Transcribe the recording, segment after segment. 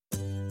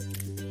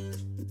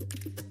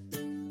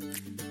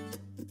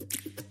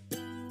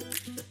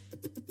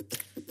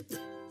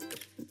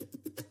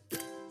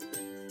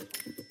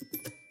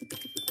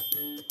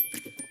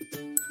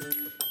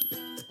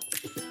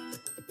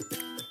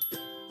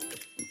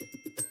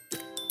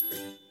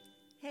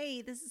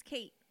Hi, this is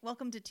Kate.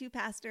 Welcome to Two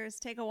Pastors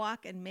Take a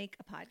Walk and Make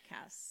a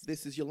Podcast.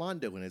 This is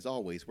Eulando, and as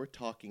always, we're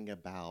talking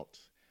about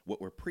what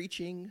we're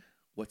preaching,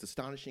 what's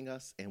astonishing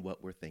us, and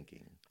what we're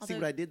thinking. See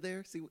what I did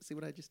there? See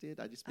what I just did?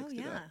 I just mixed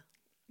it up.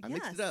 I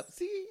mixed it up.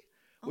 See?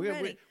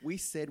 We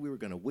said we were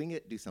going to wing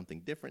it, do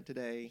something different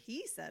today.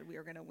 He said we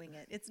were going to wing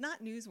it. It's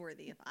not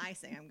newsworthy if I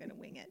say I'm going to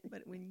wing it,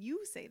 but when you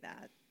say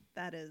that,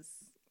 that is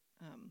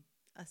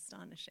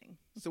astonishing.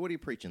 So what are you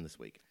preaching this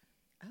week?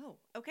 Oh,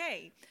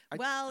 okay.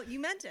 Well, you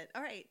meant it.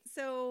 All right.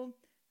 So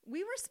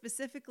we were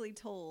specifically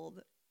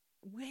told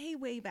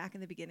way back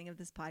in the beginning of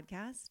this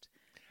podcast.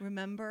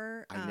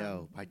 Remember? I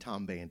know, by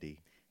Tom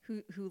Bandy.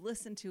 Who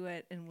listened to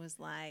it and was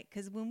like,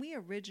 because when we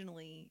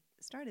originally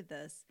started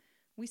this,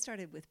 we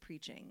started with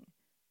preaching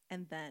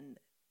and then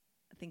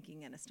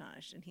thinking and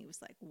astonished. And he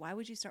was like, why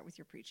would you start with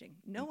your preaching?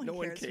 No one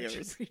cares what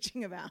you're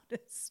preaching about.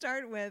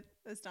 Start with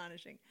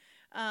astonishing.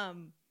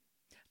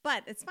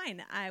 But it's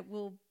fine. I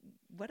will,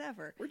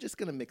 whatever. We're just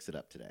going to mix it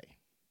up today.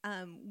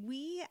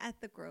 We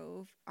at the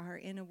Grove are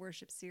in a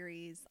worship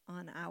series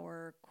on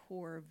our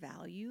core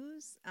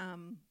values.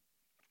 And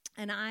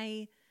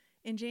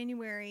in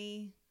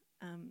January,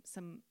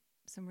 some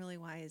really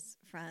wise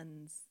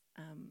friends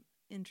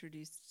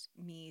introduced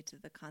me to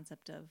the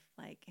concept of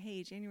like,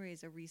 hey, January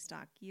is a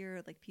restock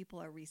year. Like people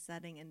are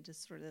resetting and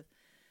just sort of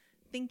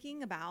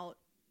thinking about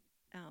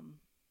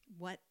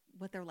what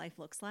their life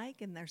looks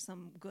like. And there's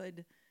some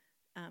good,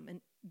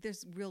 and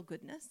there's real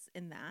goodness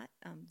in that,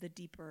 the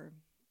deeper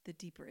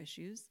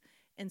issues.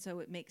 And so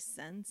it makes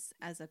sense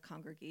as a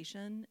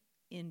congregation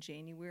in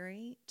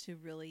January to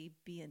really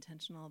be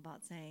intentional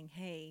about saying,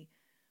 hey,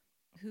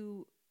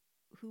 who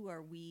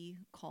are we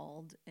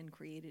called and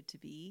created to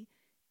be?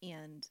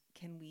 And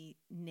can we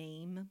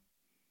name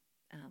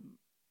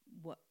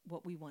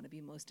what we want to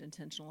be most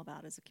intentional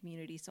about as a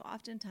community? So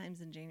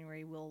oftentimes in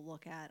January, we'll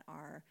look at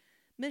our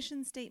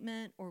mission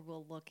statement, or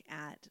we'll look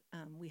at,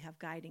 we have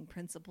guiding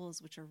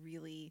principles, which are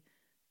really,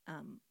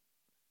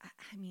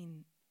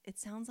 it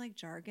sounds like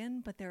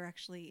jargon, but they're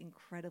actually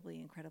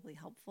incredibly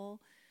helpful.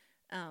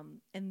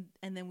 And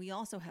then we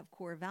also have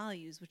core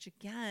values, which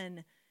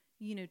again,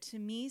 to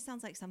me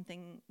sounds like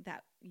something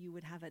that you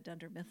would have at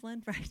Dunder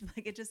Mifflin, right?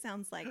 Like it just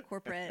sounds like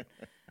corporate,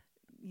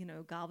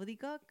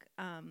 gobbledygook.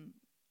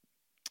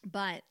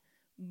 But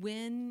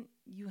when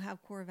you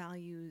have core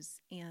values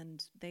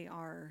and they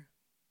are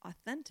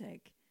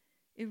authentic,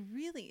 it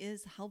really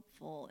is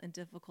helpful in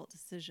difficult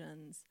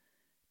decisions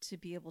to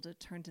be able to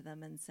turn to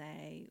them and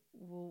say,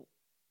 well,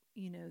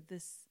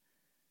 this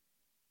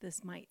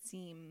might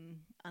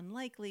seem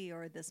unlikely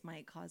or this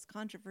might cause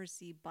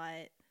controversy,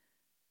 but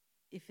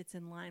if it's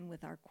in line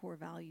with our core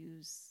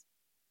values,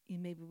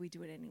 maybe we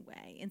do it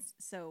anyway. And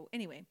so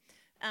anyway,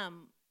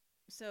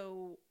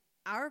 so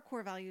our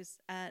core values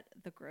at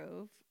the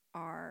Grove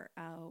are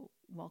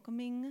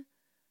welcoming,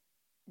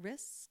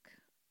 risk,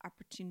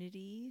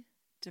 opportunity,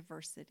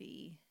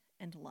 diversity,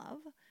 and love.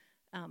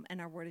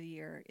 And our word of the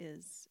year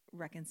is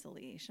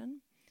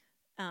reconciliation.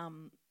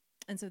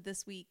 And so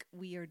this week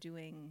we are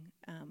doing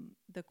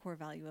the core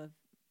value of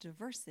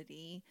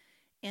diversity.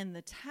 And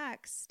the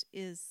text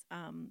is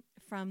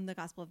from the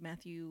Gospel of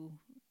Matthew,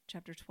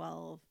 chapter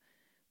 12,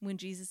 when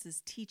Jesus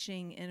is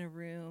teaching in a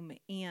room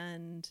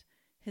and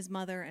his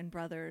mother and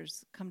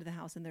brothers come to the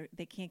house and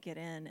they can't get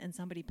in, and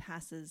somebody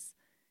passes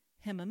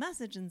him a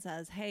message and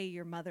says, hey,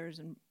 your mother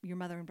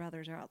and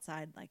brothers are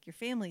outside, like your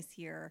family's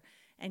here.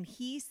 And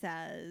he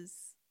says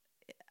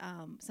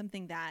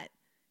something that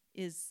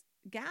is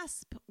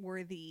gasp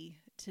worthy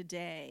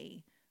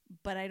today,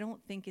 but I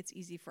don't think it's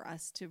easy for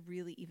us to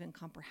really even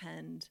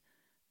comprehend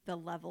the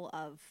level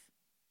of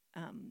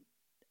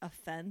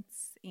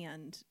offense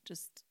and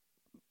just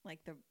like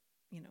the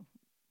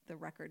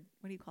record,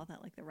 what do you call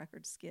that? Like the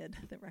record skid,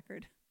 the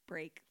record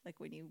break, like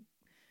when you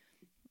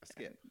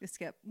a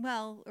skip.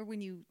 Well, or when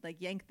you like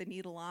yank the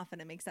needle off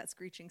and it makes that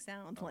screeching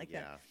sound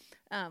that.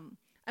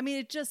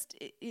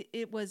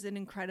 It was an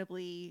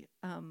incredibly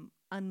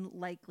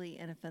unlikely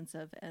and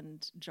offensive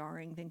and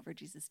jarring thing for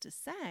Jesus to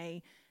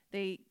say.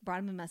 They brought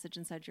him a message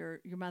and said,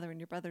 your mother and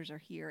your brothers are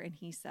here. And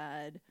he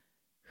said,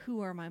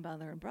 who are my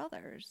mother and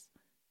brothers?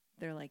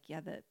 They're like,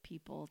 yeah, the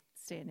people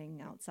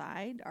standing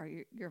outside are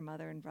your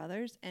mother and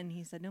brothers. And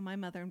he said, no, my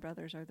mother and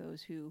brothers are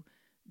those who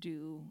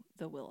do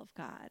the will of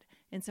God.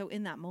 And so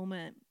in that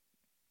moment,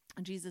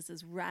 Jesus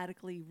is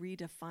radically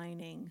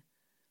redefining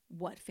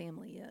what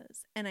family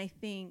is. And I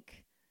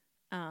think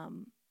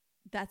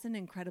that's an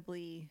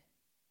incredibly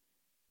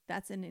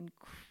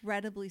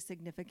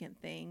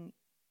significant thing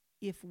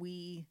if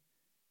we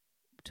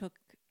took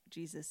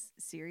Jesus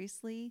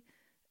seriously.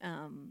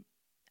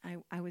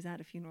 I was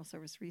at a funeral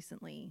service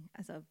recently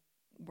as a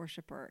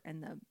worshiper,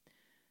 and the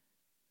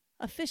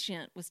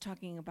officiant was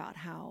talking about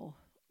how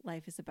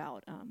life is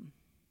about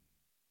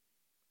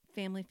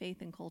family,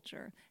 faith, and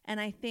culture. And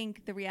I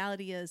think the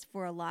reality is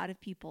for a lot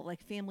of people,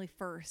 like family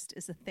first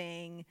is a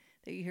thing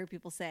that you hear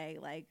people say,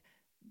 like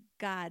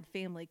God,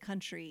 family,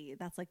 country.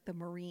 That's like the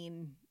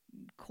Marine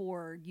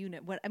core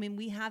unit.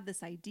 We have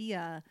this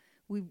idea.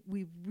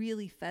 We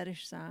really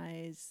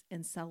fetishize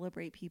and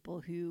celebrate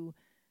people who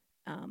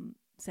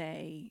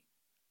say,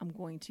 I'm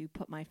going to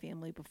put my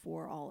family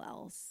before all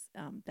else.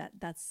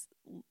 That's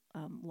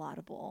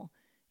laudable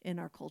in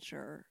our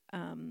culture,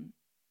 and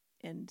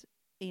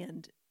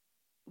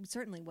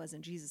certainly was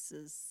in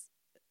Jesus's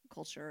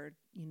culture.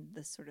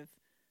 This sort of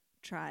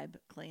tribe,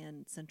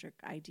 clan centric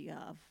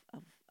idea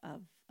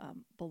of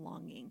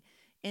belonging,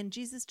 and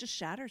Jesus just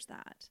shatters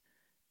that.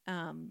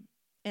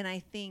 And I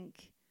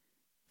think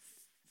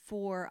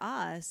for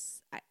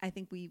us, I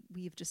think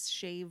we've just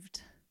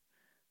shaved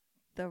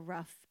the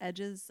rough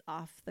edges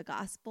off the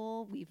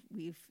gospel.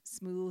 We've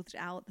smoothed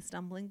out the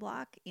stumbling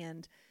block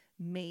and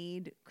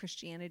made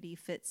Christianity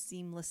fit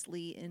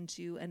seamlessly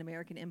into an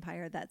American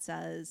empire that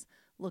says,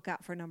 look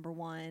out for number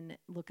one,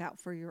 look out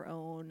for your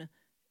own,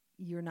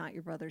 you're not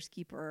your brother's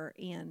keeper.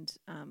 And,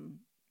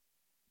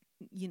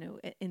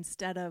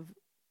 instead of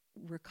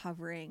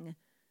recovering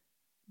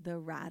the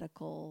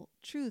radical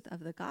truth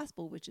of the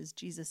gospel, which is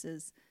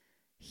Jesus's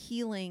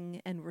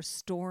healing and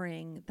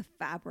restoring the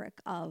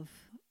fabric of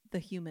the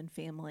human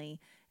family,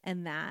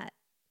 and that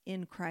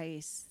in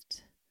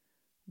Christ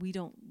we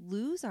don't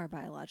lose our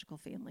biological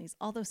families.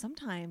 Although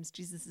sometimes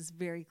Jesus is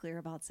very clear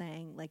about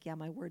saying, like, yeah,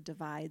 my word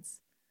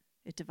divides.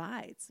 It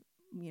divides,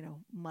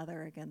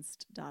 mother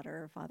against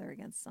daughter, father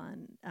against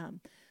son.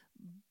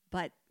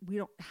 But we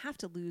don't have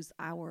to lose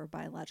our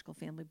biological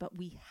family, but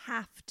we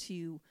have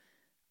to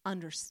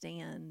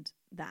understand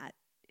that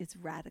it's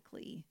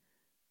radically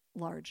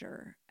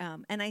larger.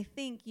 And I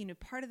think,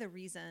 part of the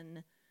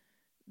reason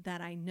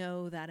that I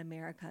know that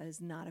America is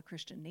not a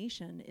Christian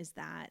nation is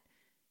that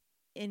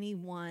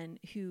anyone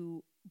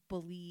who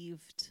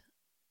believed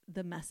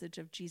the message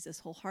of Jesus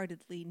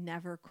wholeheartedly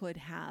never could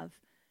have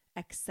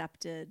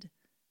accepted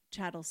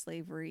chattel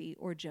slavery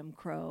or Jim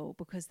Crow,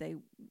 because they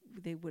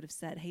would have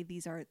said, hey,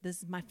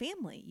 this is my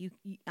family.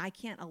 I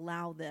can't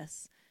allow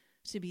this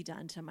to be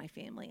done to my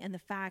family. And the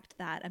fact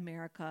that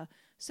America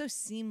so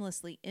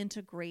seamlessly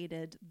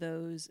integrated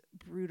those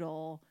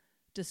brutal,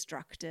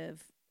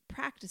 destructive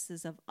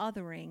practices of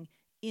othering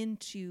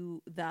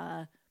into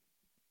the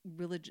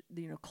religion,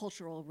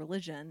 cultural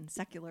religion,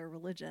 secular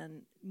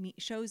religion,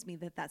 shows me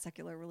that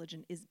secular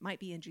religion might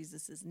be in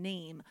Jesus's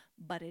name,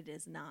 but it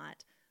is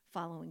not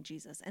following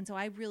Jesus. And so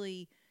I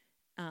really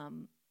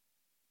am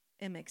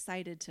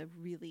excited to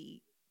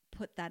really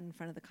put that in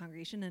front of the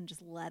congregation and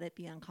just let it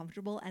be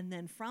uncomfortable. And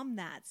then from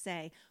that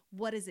say,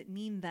 what does it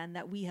mean then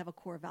that we have a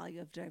core value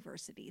of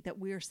diversity, that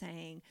we're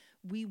saying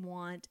we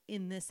want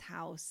in this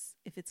house,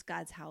 if it's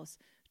God's house,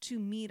 to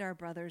meet our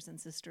brothers and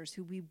sisters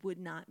who we would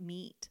not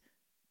meet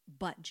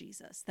but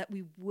Jesus, that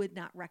we would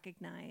not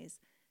recognize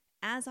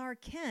as our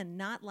kin,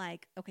 not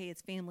like, okay,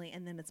 it's family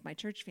and then it's my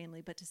church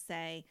family, but to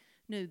say,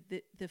 no,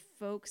 the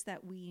folks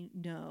that we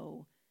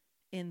know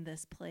in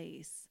this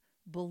place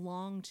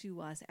belong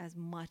to us as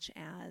much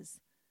as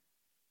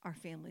our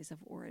families of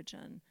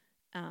origin,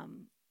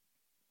 and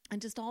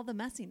just all the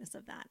messiness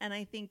of that. And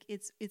I think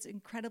it's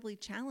incredibly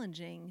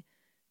challenging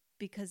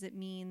because it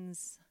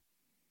means,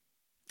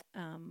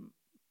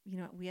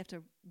 we have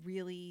to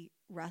really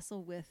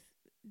wrestle with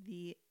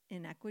the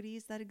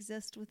inequities that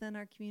exist within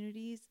our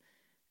communities,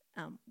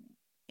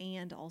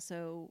 and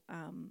also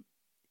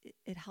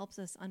it helps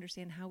us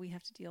understand how we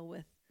have to deal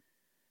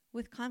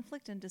with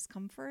conflict and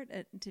discomfort,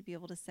 to be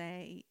able to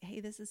say, hey,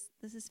 this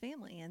is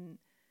family, and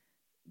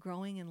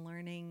growing and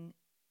learning,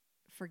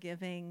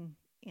 forgiving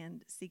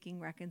and seeking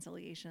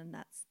reconciliation.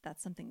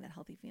 That's something that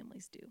healthy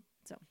families do.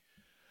 So,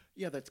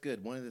 yeah, that's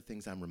good. One of the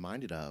things I'm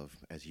reminded of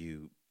as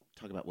you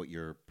talk about what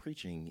you're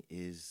preaching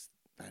is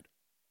that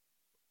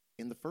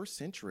in the first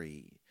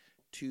century,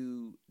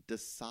 to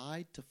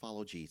decide to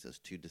follow Jesus,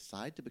 to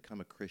decide to become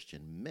a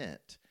Christian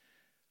meant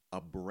a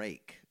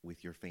break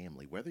with your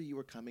family, whether you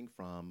were coming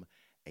from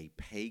a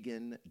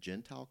pagan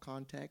Gentile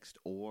context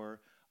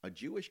or a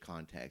Jewish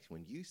context.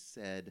 When you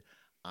said,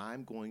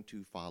 I'm going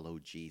to follow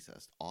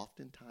Jesus,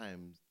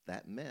 oftentimes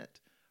that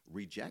meant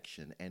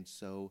rejection. And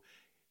so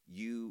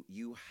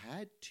you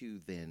had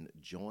to then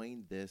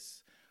join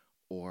this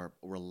or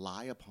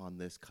rely upon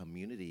this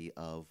community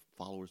of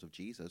followers of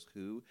Jesus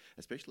who,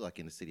 especially like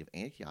in the city of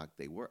Antioch,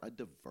 they were a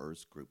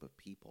diverse group of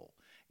people.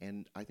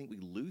 And I think we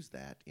lose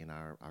that in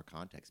our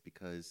context,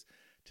 because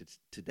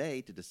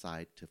today to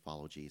decide to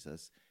follow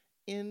Jesus,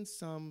 in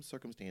some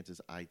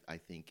circumstances, I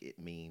think it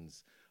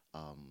means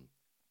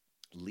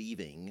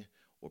leaving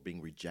or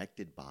being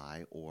rejected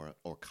by or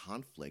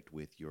conflict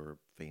with your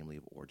family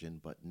of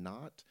origin, but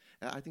not,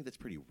 I think that's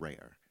pretty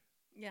rare.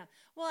 Yeah.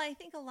 Well, I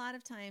think a lot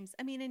of times,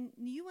 and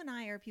you and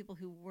I are people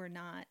who were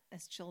not,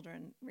 as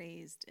children,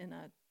 raised in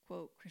a,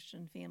 quote,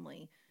 Christian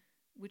family,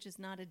 which is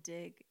not a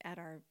dig at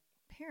our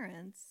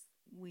parents.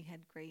 We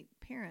had great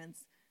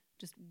parents.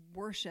 Just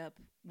worship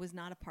was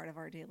not a part of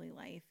our daily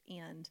life.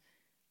 And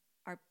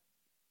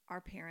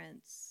our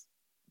parents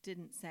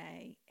didn't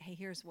say, hey,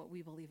 here's what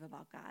we believe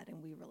about God,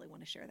 and we really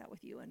want to share that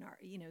with you. And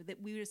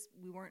that we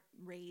weren't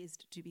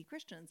raised to be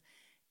Christians.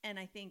 And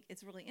I think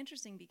it's really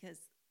interesting because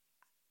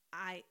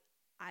I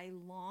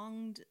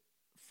longed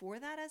for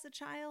that as a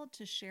child,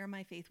 to share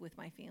my faith with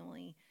my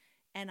family.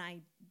 And I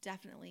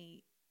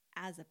definitely,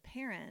 as a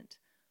parent,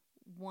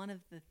 one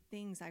of the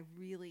things I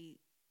really,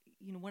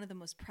 one of the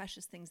most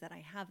precious things that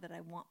I have that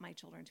I want my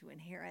children to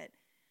inherit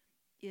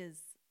is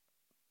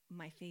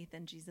my faith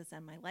in Jesus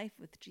and my life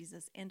with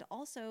Jesus. And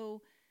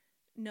also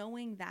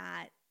knowing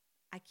that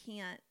I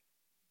can't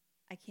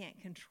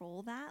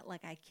control that.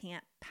 Like I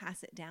can't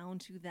pass it down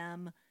to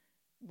them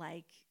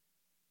like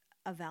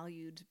a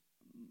valued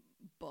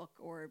book,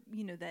 or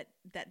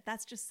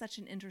that's just such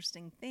an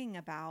interesting thing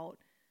about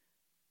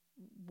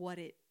what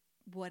it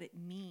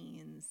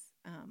means,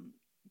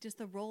 just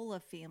the role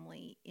of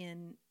family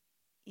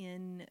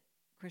in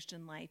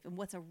Christian life, and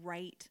what's a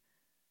right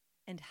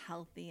and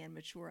healthy and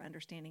mature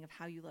understanding of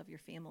how you love your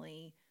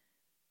family,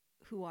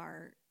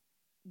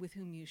 with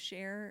whom you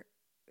share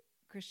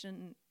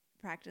Christian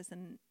practice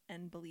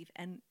and belief,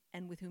 and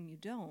with whom you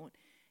don't.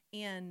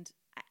 And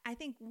I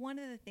think one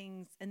of the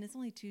things, and it's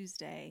only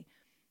Tuesday,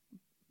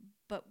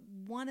 but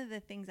one of the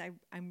things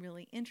I'm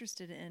really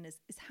interested in is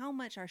how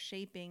much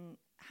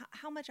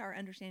how much our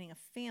understanding of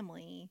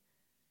family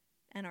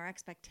and our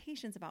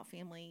expectations about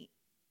family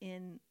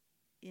in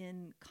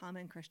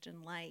common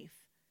Christian life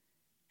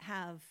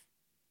have,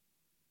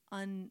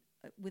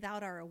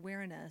 without our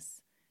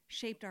awareness,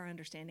 shaped our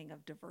understanding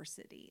of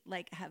diversity.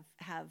 Like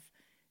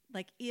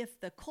like if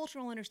the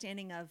cultural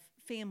understanding of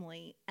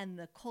family and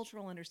the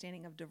cultural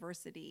understanding of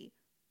diversity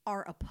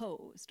are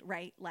opposed,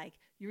 right? Like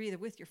you're either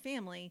with your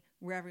family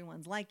where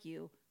everyone's like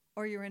you,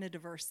 or you're in a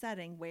diverse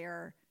setting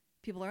where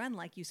people are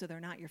unlike you, so they're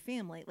not your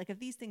family. Like if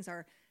these things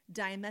are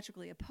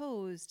diametrically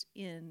opposed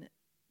in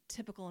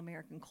typical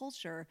American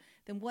culture,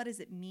 then what does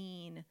it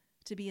mean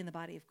to be in the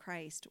body of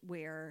Christ,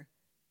 where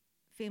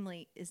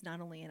family is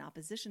not only in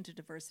opposition to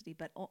diversity,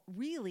 but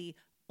really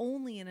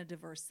only in a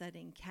diverse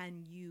setting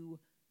can you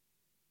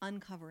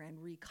uncover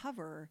and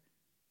recover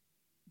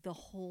the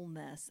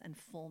wholeness and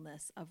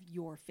fullness of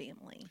your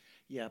family.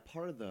 Yeah,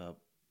 part of the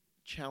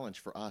challenge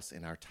for us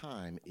in our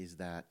time is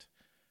that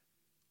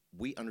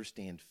we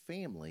understand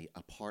family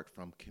apart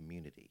from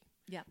community.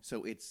 Yeah.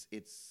 So it's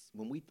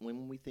when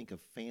we think of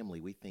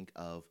family, we think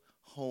of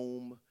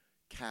home,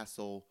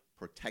 castle,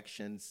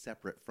 protection,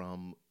 separate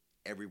from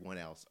everyone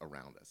else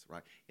around us,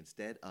 right?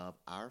 Instead of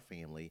our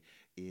family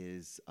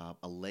is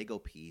a Lego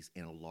piece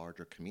in a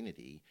larger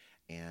community,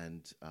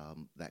 and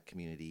that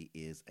community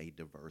is a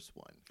diverse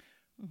one.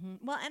 Mm-hmm.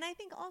 Well, and I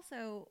think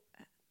also,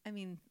 I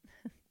mean,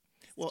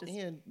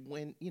 and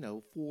when,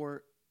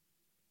 for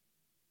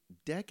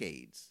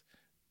decades,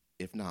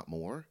 if not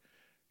more,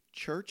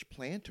 church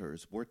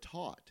planters were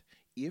taught,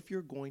 if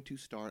you're going to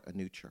start a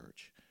new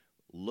church,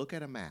 look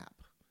at a map.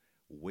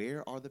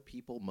 Where are the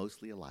people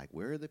mostly alike?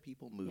 Where are the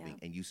people moving?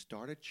 Yeah. And you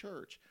start a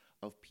church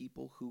of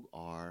people who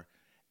are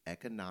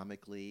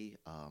economically,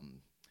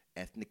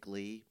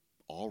 ethnically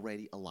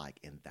already alike.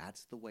 And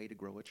that's the way to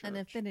grow a church. An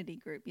affinity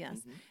group, yes.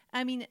 Mm-hmm.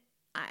 I mean,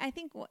 I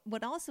think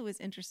what also is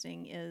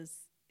interesting is,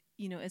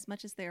 as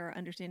much as there are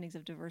understandings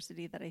of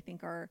diversity that I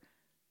think are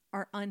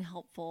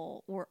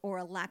unhelpful, or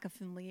a lack of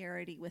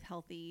familiarity with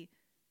healthy,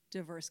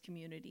 diverse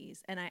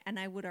communities. And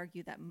I would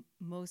argue that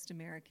most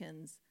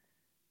Americans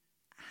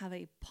have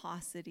a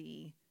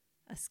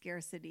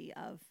scarcity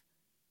of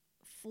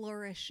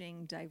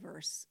flourishing,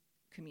 diverse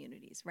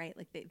communities, right?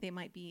 Like they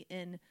might be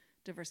in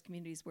diverse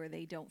communities where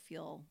they don't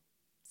feel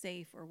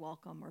safe or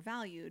welcome or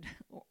valued,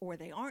 or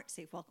they aren't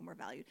safe, welcome, or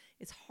valued.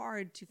 It's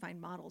hard to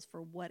find models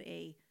for what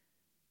a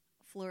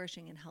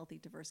flourishing and healthy,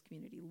 diverse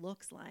community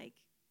looks like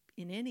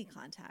in any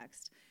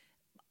context.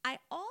 I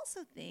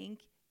also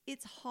think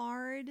it's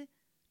hard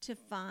to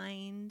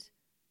find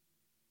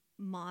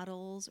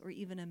models, or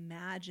even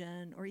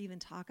imagine, or even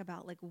talk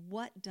about, like,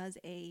 what does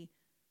a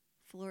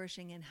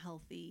flourishing and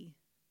healthy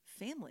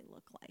family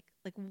look like?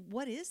 Like,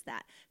 what is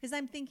that? Because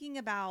I'm thinking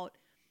about,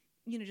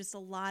 just a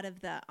lot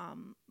of the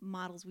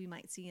models we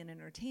might see in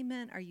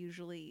entertainment are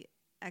usually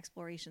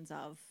explorations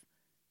of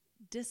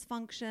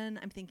dysfunction.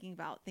 I'm thinking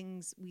about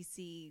things we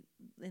see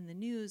in the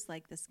news,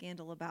 like the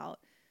scandal about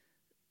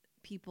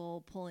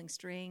people pulling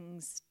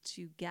strings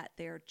to get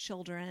their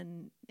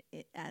children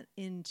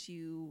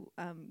into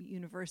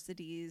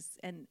universities,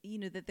 and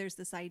that there's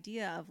this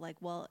idea of,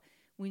 like, well,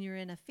 when you're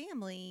in a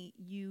family,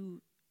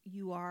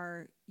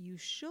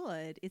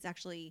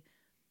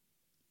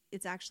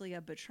 it's actually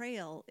a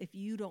betrayal if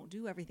you don't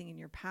do everything in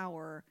your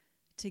power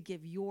to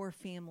give your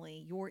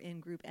family, your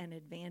in-group, an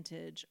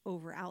advantage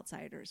over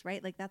outsiders,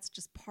 right? Like that's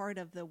just part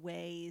of the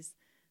ways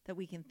that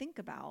we can think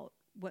about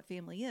what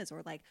family is.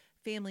 Or like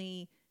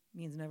family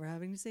means never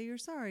having to say you're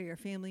sorry, or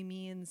family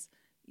means,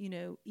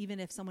 even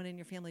if someone in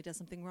your family does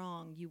something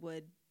wrong, you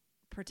would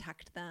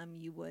protect them,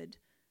 you would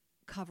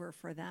cover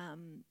for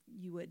them,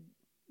 you would,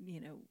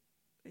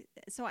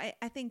 so I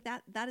think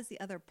that is the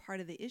other part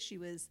of the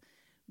issue, is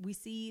we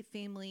see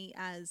family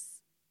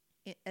as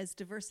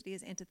diversity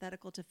is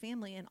antithetical to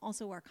family, and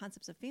also our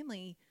concepts of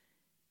family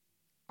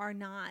are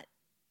not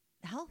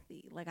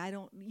healthy. Like I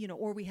don't,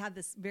 or we have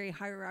this very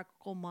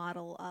hierarchical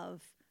model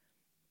of,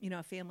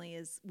 a family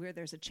is where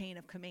there's a chain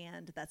of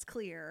command that's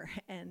clear,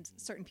 and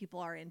certain people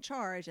are in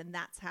charge, and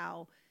that's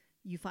how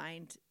you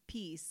find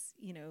piece,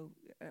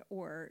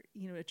 or,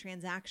 a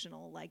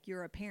transactional, like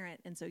you're a parent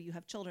and so you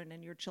have children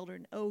and your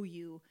children owe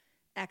you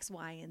X,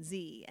 Y, and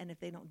Z. And if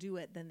they don't do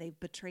it, then they've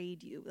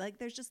betrayed you. Like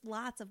there's just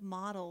lots of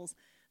models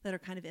that are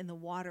kind of in the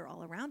water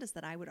all around us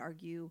that I would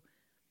argue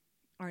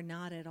are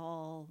not at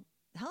all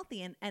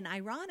healthy. And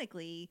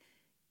ironically,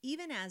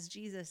 even as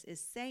Jesus is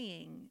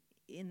saying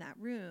in that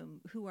room,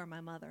 who are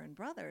my mother and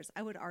brothers,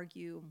 I would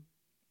argue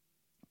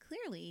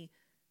clearly,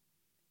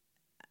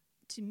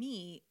 to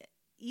me,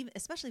 even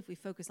especially if we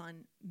focus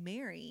on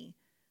Mary,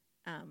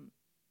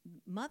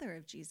 mother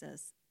of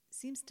Jesus,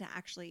 seems to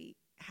actually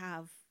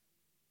have,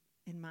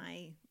 in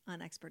my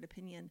unexpert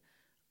opinion,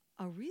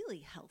 a really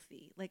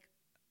healthy, like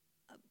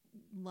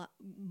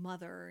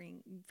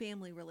mothering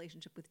family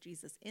relationship with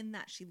Jesus, in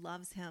that she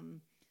loves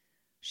him.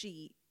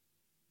 She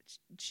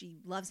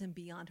loves him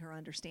beyond her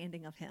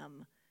understanding of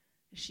him.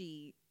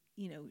 She,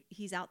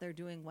 he's out there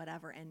doing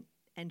whatever,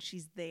 and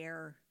she's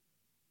there.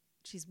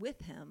 She's with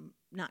him,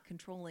 not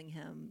controlling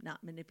him,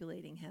 not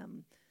manipulating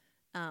him.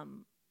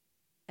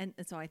 And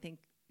so I think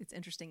it's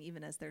interesting,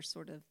 even as there's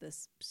sort of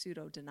this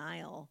pseudo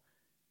denial,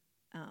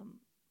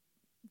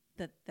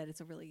 that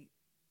it's a really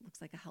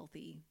looks like a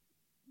healthy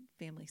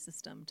family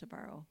system, to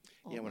borrow.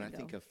 Yeah, when I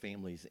think of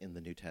families in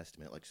the New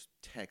Testament, like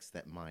texts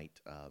that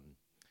might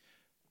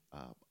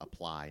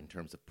apply in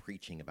terms of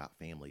preaching about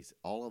families,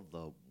 all of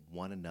the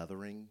one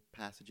anothering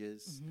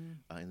passages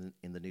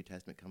in the New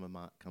Testament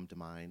come to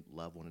mind.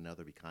 Love one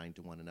another, be kind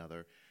to one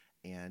another.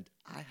 And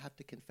I have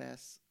to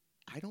confess,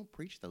 I don't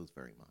preach those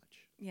very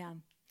much.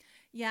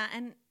 Yeah,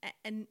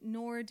 and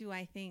nor do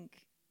I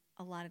think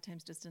a lot of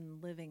times, just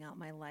in living out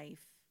my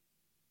life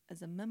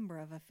as a member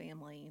of a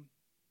family,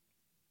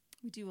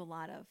 we do a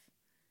lot of,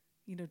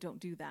 don't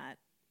do that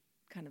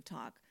kind of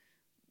talk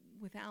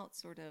without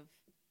sort of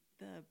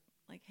the,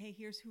 like, hey,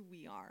 here's who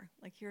we are.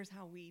 Like, here's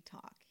how we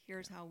talk.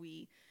 Here's how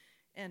we,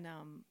 and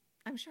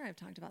I'm sure I've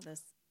talked about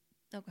this.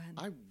 Oh, go ahead.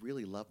 I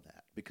really love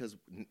that, because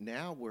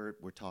now we're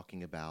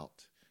talking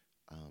about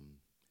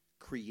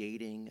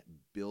creating,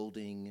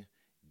 building,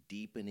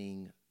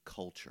 deepening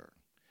culture.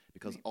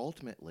 Because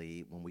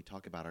ultimately, when we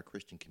talk about our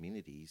Christian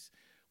communities,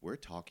 we're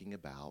talking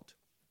about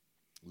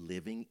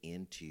living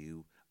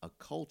into a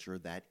culture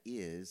that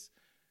is,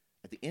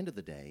 at the end of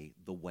the day,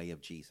 the way of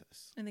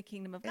Jesus. In the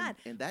kingdom of God.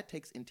 And that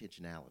takes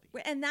intentionality.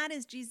 And that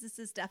is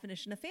Jesus's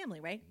definition of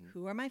family, right? Mm-hmm.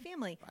 Who are my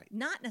family? Right.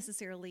 Not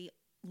necessarily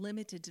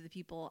limited to the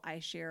people I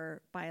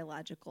share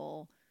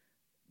biological,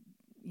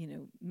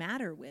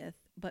 matter with,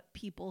 but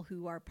people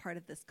who are part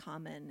of this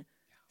common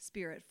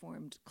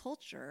spirit-formed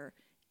culture.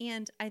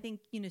 And I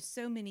think,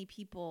 so many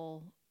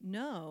people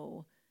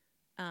know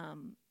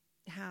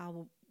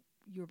how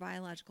your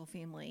biological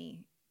family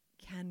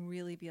can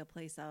really be a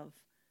place of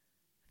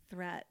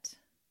threat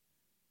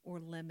or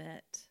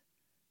limit,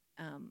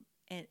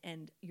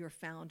 and your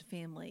found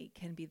family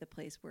can be the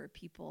place where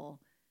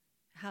people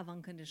have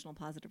unconditional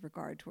positive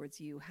regard towards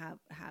you,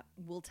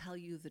 will tell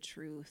you the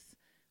truth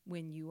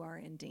when you are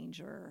in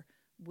danger,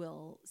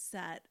 will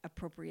set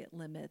appropriate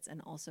limits,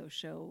 and also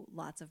show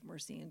lots of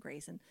mercy and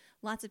grace. And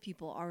lots of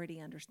people already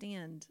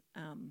understand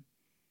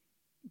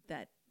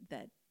that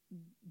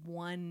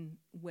one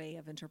way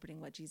of interpreting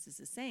what Jesus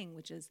is saying,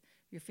 which is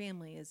your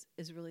family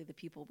is really the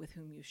people with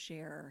whom you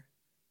share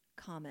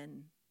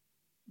common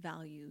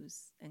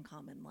values and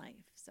common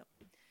life. So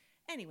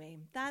anyway,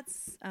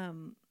 that's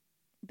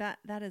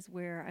that is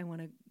where I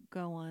want to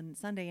go on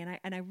Sunday.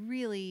 And I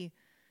really,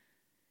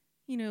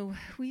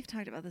 we've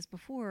talked about this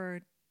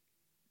before.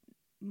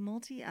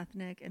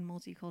 Multi-ethnic and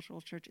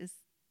multicultural church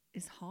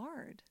is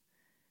hard.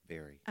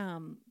 Very.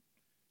 And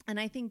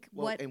I think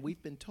and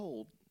we've been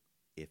told,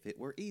 if it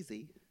were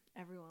easy,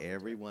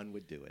 everyone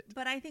would do it.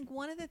 But I think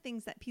one of the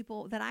things that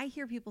I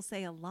hear people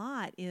say a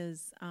lot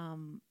is,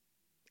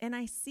 and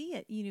I see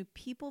it,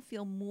 people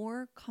feel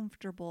more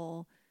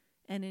comfortable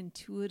and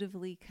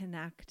intuitively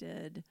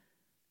connected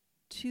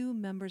to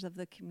members of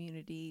the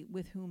community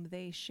with whom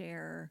they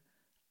share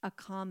a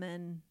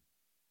common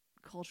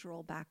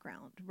cultural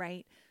background,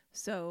 right?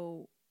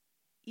 So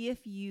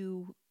if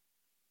you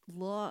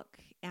look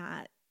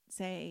at,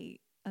 say,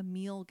 a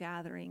meal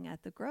gathering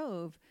at the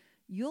Grove,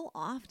 you'll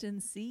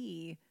often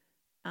see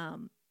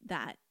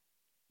that,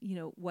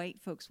 white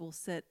folks will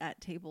sit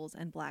at tables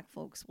and black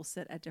folks will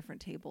sit at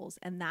different tables.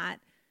 And that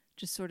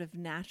just sort of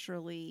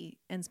naturally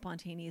and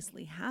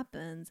spontaneously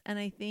happens. And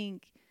I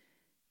think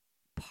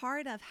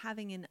part of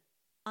having an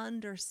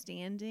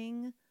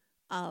understanding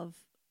of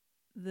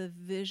the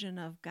vision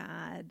of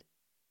God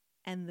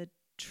and the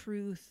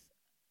truth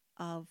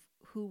of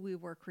who we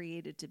were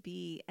created to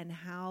be and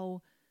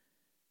how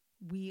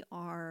we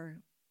are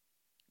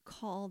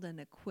called and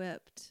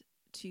equipped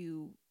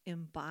to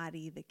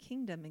embody the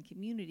kingdom and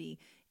community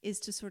is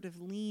to sort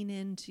of lean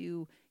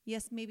into,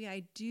 yes, maybe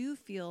I do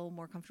feel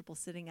more comfortable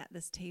sitting at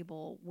this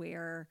table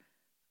where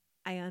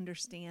I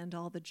understand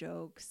all the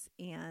jokes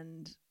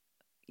and,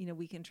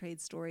 we can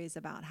trade stories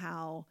about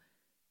how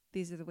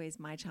these are the ways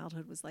my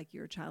childhood was like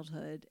your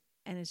childhood.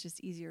 And it's just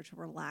easier to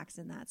relax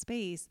in that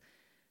space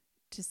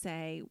to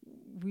say,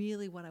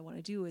 really what I want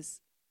to do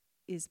is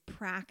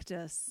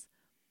practice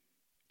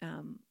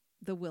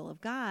the will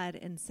of God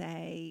and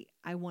say,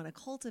 I want to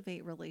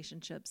cultivate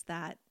relationships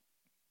that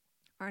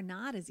are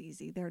not as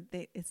easy.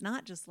 It's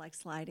not just like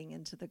sliding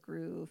into the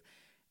groove.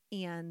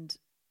 And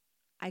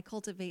I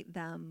cultivate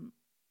them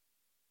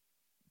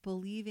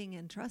believing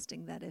and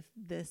trusting that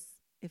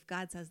if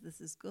God says this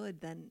is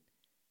good, then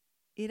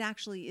it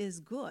actually is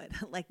good.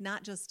 Like,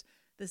 not just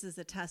this is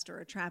a test or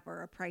a trap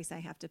or a price I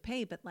have to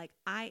pay, but like,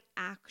 I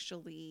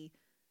actually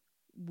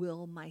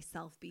will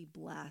myself be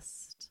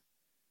blessed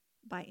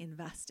by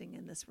investing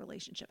in this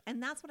relationship.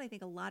 And that's what I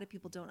think a lot of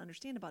people don't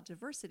understand about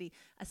diversity,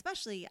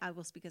 especially, I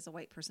will speak as a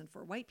white person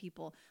for white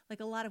people.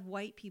 Like, a lot of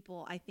white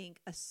people, I think,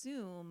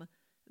 assume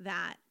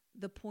that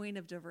the point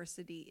of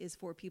diversity is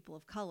for people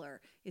of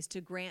color, is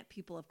to grant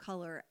people of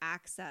color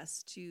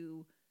access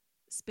to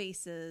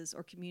spaces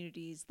or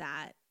communities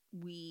that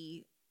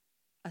we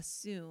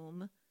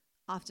assume,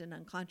 often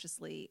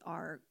unconsciously,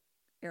 are,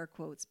 air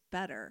quotes,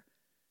 better.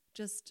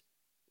 Just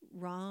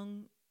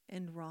wrong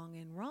and wrong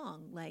and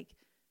wrong. Like,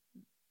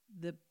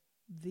 the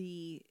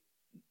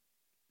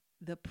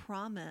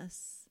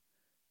promise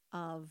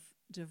of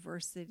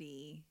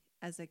diversity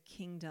as a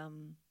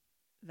kingdom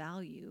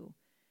value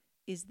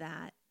is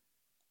that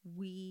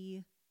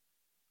we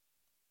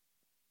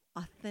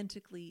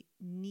authentically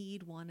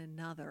need one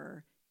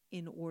another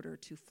in order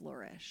to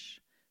flourish.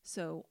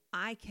 So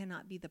I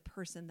cannot be the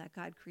person that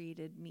God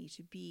created me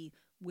to be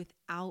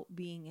without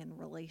being in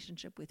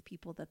relationship with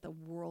people that the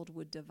world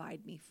would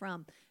divide me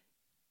from.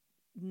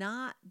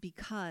 Not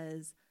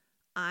because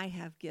I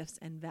have gifts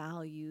and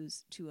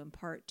values to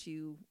impart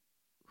to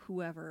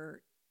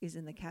whoever is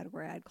in the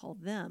category I'd call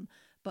them,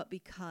 but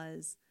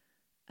because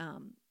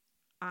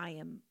I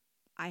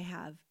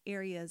have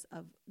areas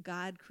of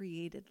God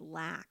created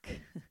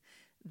lack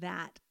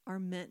that are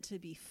meant to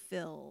be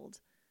filled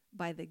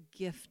by the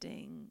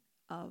gifting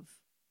of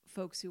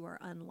folks who are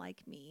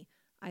unlike me,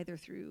 either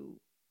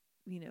through,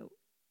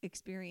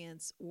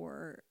 experience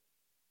or,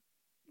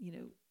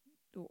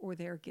 or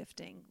their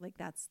gifting. Like,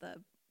 that's the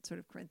sort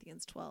of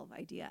Corinthians 12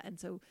 idea. And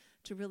so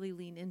to really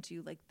lean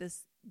into like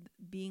this,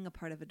 being a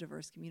part of a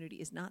diverse community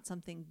is not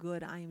something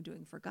good I am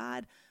doing for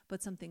God,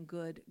 but something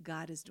good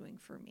God is doing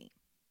for me.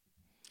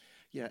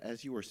 Yeah,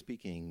 as you were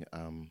speaking,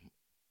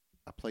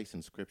 a place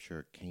in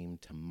Scripture came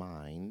to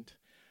mind,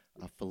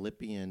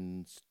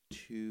 Philippians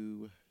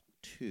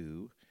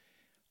 2:2.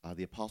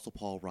 The Apostle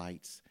Paul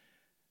writes,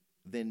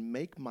 "Then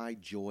make my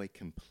joy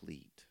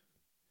complete,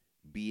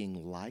 being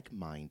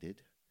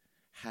like-minded,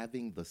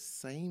 having the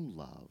same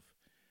love,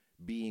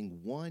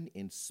 being one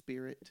in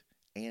spirit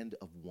and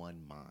of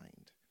one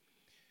mind."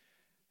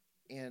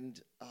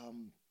 And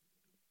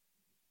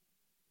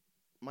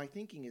my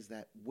thinking is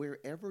that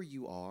wherever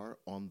you are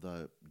on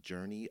the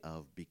journey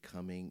of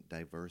becoming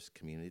diverse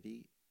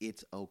community,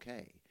 it's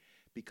okay,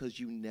 because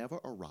you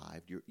never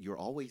arrived. You're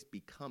always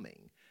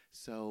becoming.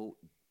 So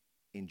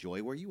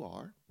enjoy where you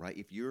are, right?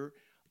 If you're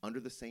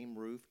under the same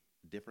roof,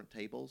 different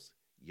tables,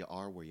 you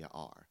are where you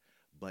are.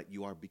 But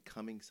you are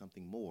becoming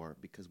something more,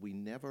 because we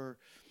never,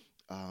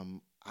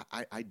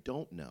 I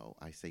don't know,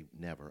 I say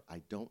never, I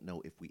don't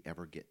know if we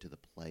ever get to the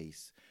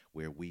place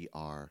where we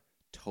are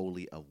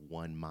totally of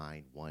one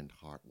mind, one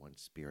heart, one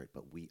spirit,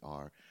 but we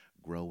are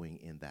growing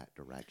in that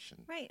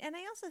direction. Right. And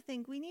I also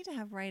think we need to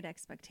have right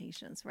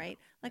expectations, right?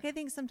 Like, I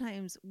think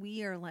sometimes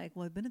we are like,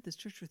 well, I've been at this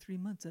church for 3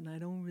 months and I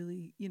don't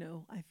really,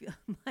 I feel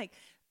like,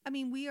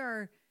 we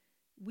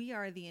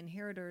are the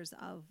inheritors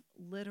of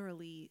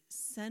literally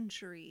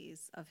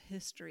centuries of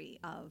history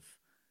of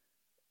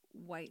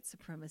white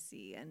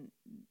supremacy and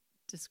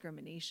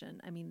discrimination.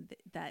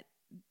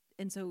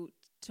 And so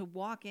to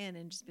walk in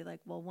and just be like,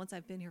 well, once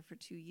I've been here for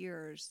 2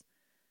 years,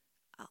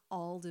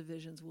 all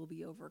divisions will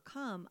be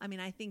overcome.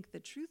 I think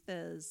the truth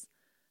is,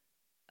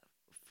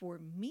 for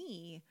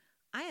me,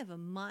 I have a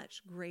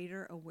much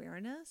greater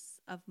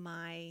awareness of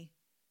my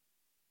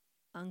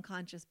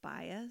unconscious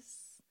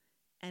bias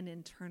and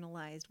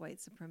internalized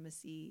white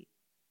supremacy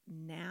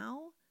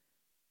now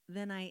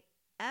than I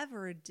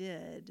ever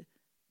did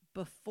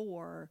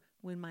before,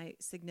 when my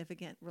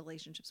significant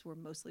relationships were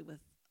mostly with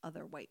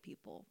other white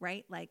people,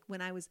 right? Like,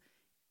 when I was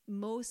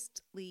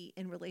mostly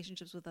in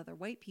relationships with other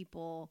white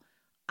people,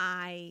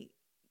 I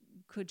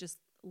could just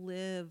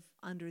live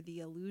under the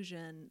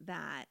illusion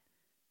that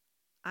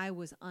I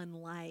was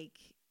unlike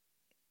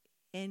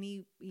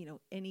any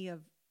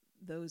of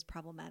those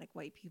problematic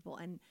white people.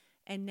 And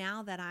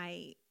now that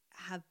I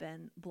have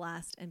been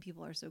blessed and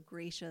people are so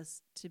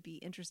gracious to be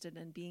interested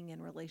in being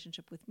in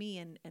relationship with me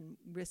and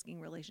risking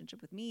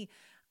relationship with me,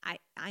 I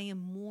am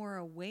more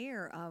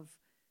aware of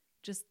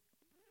just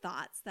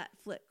thoughts that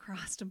flit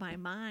across to my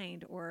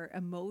mind or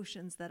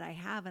emotions that I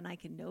have, and I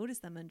can notice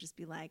them and just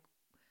be like,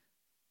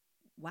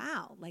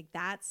 wow, like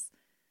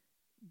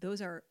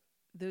those are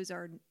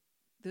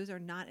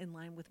not in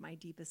line with my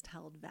deepest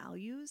held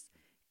values,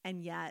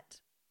 and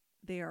yet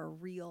they are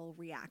real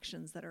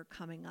reactions that are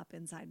coming up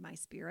inside my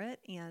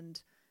spirit.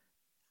 And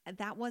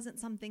that wasn't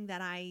something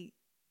that I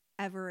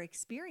ever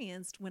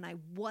experienced when I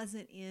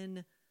wasn't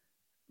in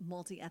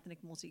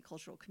multi-ethnic,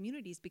 multicultural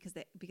communities,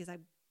 because I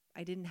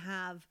didn't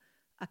have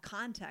a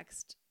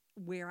context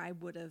where I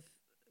would have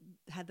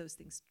had those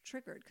things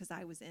triggered, because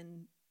I was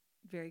in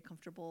very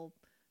comfortable,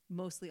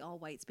 mostly all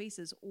white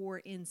spaces, or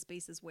in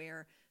spaces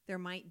where there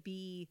might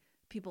be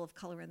people of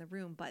color in the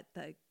room, but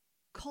the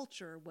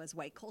culture was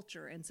white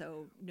culture. And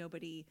so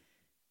nobody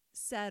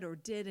said or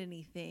did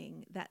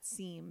anything that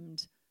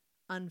seemed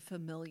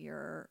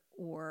unfamiliar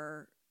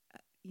or,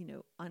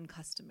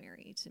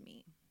 uncustomary to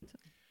me. So.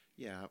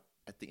 Yeah.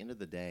 At the end of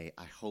the day,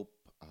 I hope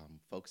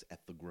folks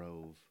at the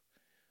Grove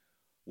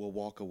will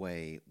walk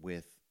away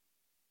with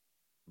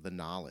the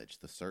knowledge,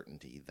 the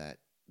certainty that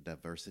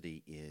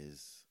diversity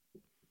is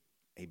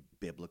a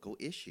biblical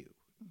issue.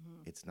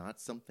 Mm-hmm. It's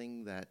not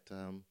something that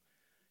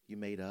you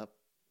made up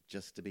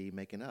just to be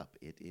making up.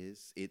 It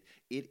is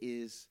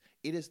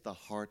the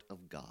heart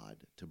of God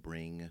to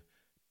bring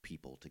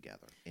people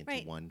together into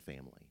right. one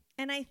family.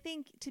 And I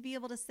think to be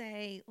able to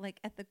say, like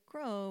at the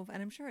Grove,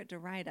 and I'm sure at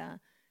Derrida,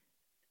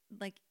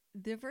 like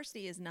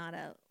diversity is not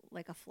a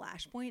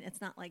flashpoint.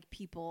 It's not like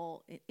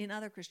people in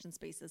other Christian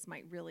spaces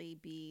might really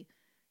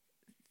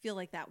feel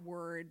like that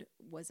word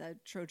was a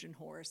Trojan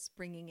horse,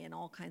 bringing in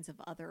all kinds of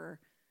other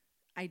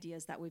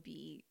ideas that would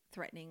be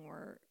threatening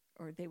or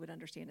they would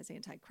understand as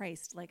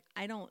anti-Christ. Like,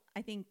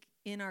 I think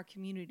in our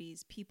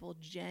communities, people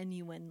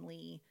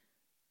genuinely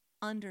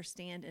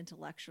understand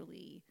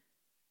intellectually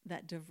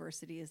that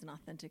diversity is an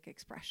authentic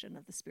expression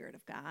of the Spirit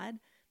of God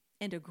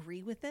and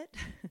agree with it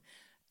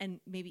and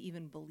maybe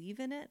even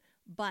believe in it.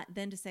 But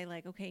then to say,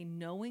 like, okay,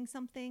 knowing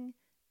something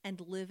and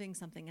living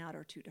something out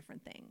are two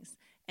different things.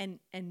 And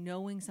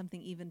knowing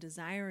something, even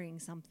desiring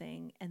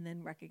something, and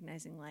then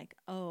recognizing like,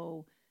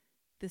 oh,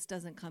 this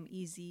doesn't come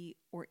easy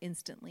or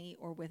instantly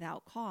or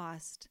without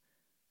cost.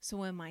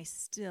 So am I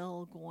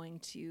still going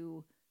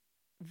to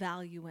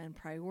value and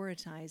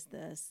prioritize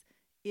this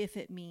if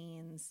it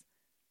means,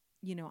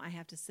 I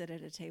have to sit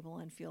at a table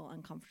and feel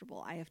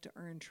uncomfortable. I have to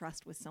earn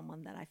trust with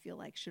someone that I feel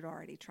like should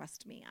already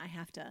trust me. I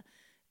have to,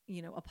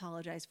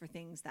 apologize for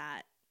things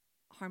that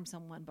harm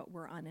someone but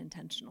were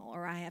unintentional,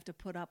 or I have to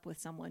put up with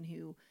someone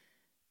who,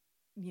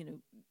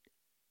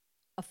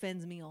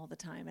 offends me all the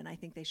time and I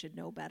think they should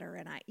know better.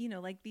 And I,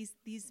 like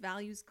these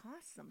values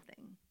cost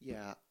something.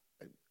 Yeah.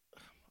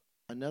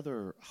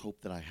 Another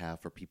hope that I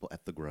have for people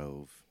at the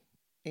Grove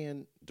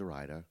and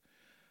Derrida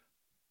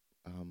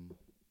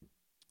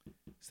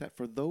is that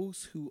for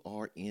those who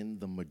are in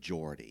the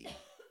majority,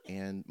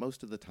 and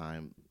most of the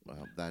time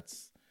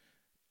that's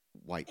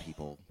white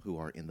people who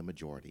are in the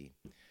majority,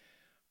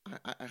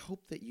 I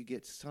hope that you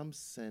get some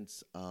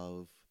sense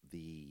of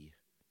the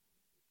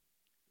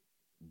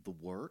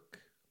work,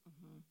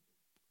 mm-hmm.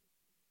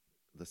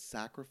 the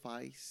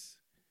sacrifice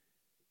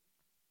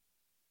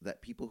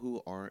that people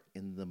who are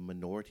in the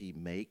minority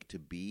make to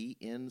be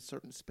in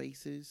certain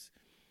spaces.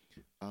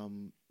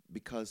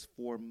 Because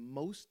for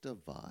most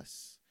of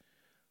us,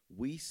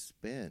 we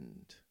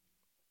spend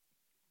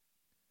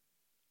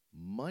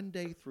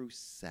Monday through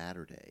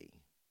Saturday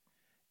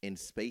in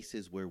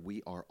spaces where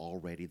we are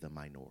already the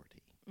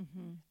minority.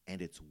 Mm-hmm.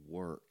 And it's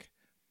work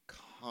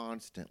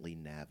constantly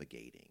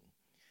navigating.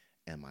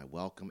 Am I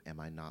welcome? Am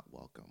I not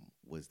welcome?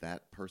 Was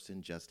that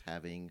person just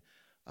having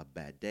a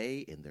bad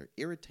day and they're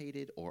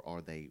irritated, or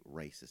are they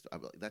racist?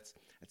 That's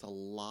a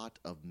lot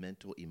of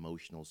mental,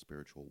 emotional,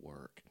 spiritual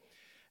work.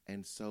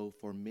 And so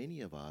for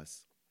many of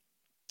us,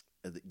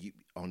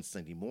 on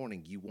Sunday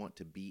morning, you want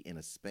to be in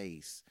a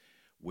space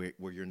where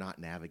you're not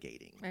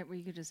navigating. Right, where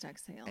you could just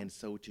exhale. And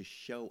so to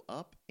show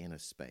up in a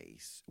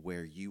space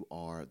where you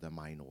are the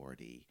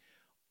minority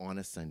on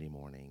a Sunday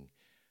morning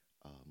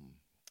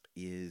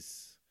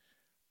is...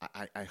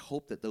 I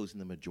hope that those in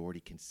the majority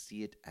can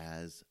see it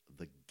as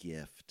the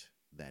gift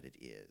that it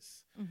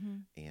is. Mm-hmm.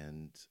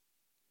 And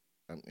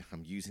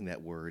I'm using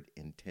that word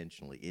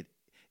intentionally.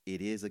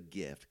 It is a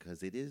gift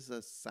because it is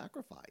a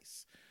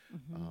sacrifice.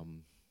 Mm-hmm.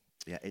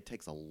 It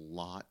takes a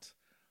lot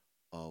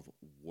of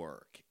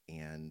work.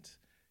 And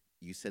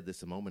you said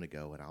this a moment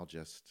ago, and I'll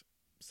just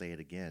say it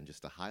again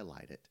just to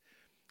highlight it.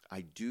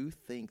 I do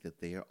think that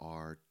there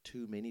are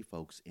too many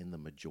folks in the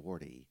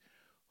majority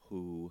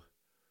who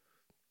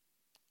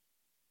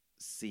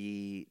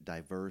see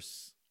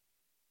diverse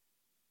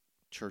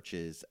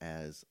churches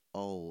as,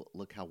 oh,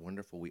 look how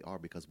wonderful we are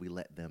because we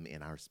let them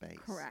in our space.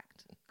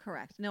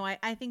 Correct. No,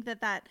 I think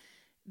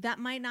that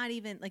might not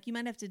even, like, you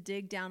might have to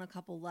dig down a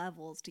couple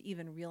levels to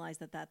even realize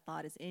that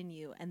thought is in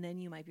you. And then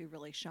you might be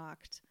really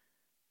shocked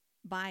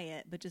by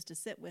it, but just to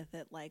sit with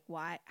it, like,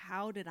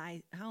 how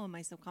am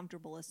I so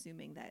comfortable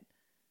assuming that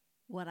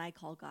what I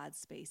call God's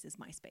space is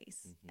my space,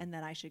 mm-hmm. and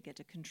that I should get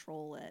to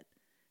control it.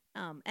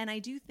 And I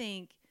do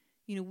think,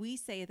 we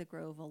say at the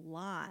Grove a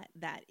lot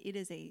that it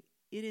is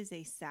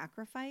a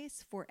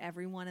sacrifice for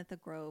everyone at the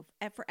Grove,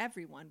 for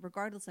everyone,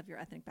 regardless of your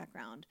ethnic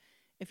background.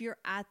 If you're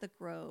at the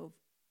Grove,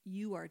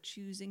 you are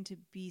choosing to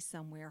be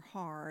somewhere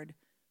hard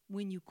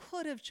when you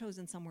could have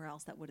chosen somewhere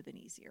else that would have been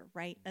easier,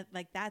 right?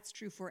 Like, that's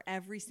true for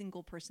every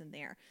single person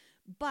there.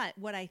 But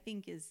what I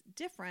think is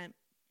different,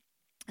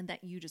 and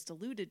that you just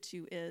alluded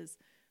to, is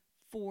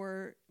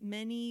for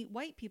many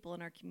white people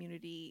in our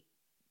community,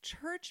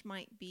 church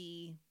might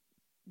be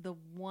the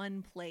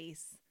one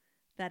place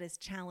that is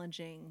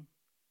challenging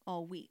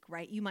all week,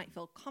 right? You might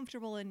feel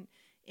comfortable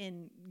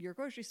in your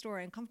grocery store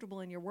and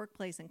comfortable in your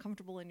workplace and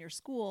comfortable in your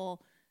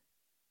school,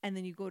 and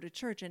then you go to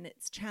church and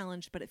it's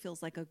challenged, but it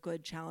feels like a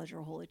good challenge or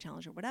a holy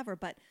challenge or whatever.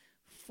 But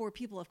for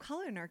people of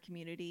color in our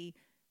community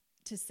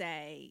to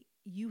say,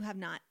 you have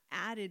not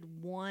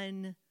added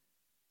one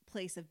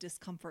place of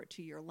discomfort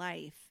to your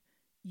life,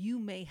 you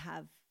may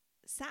have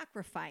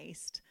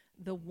sacrificed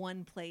the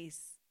one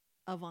place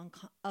of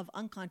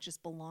unconscious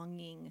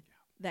belonging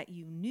that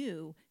you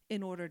knew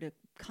in order to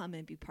come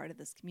and be part of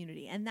this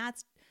community. And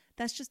that's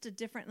just a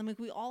different, I mean,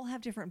 we all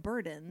have different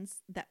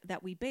burdens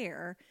that we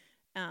bear.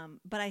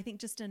 But I think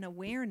just an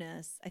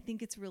awareness, I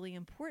think it's really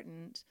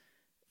important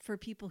for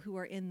people who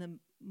are in the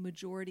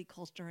majority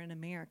culture in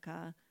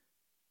America,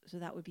 so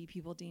that would be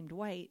people deemed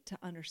white, to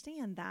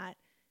understand that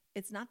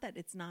it's not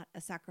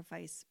a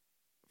sacrifice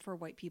for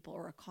white people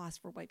or a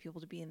cost for white people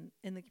to be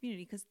in the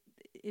community, because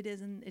it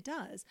is and it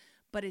does,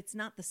 but it's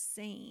not the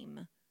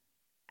same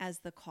as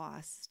the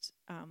cost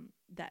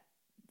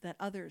that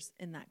others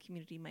in that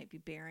community might be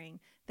bearing,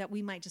 that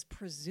we might just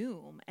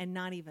presume and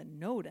not even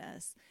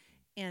notice.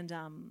 And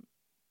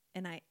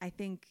I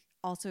think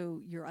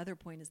also your other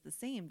point is the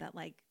same, that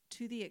like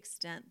to the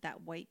extent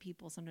that white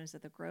people sometimes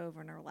at the Grove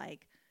and are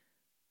like,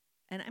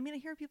 and I mean, I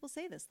hear people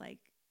say this, like,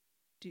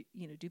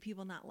 do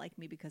people not like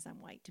me because I'm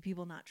white? Do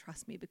people not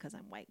trust me because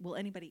I'm white? Will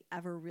anybody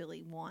ever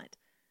really want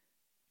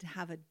to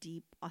have a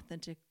deep,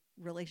 authentic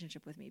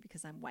relationship with me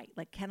because I'm white?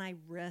 Like, can I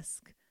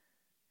risk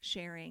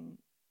sharing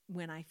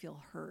when I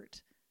feel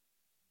hurt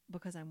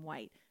because I'm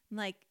white?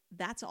 Like,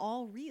 that's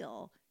all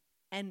real.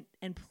 And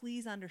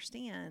please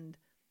understand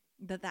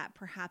that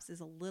perhaps is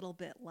a little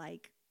bit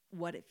like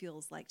what it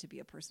feels like to be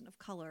a person of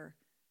color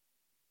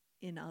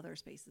in other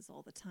spaces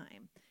all the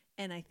time.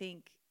 And I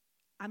think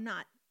I'm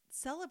not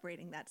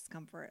celebrating that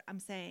discomfort. I'm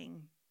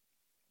saying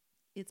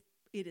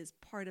it is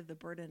part of the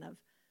burden of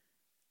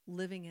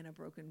living in a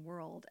broken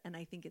world. And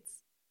I think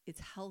it's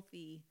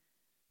healthy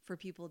for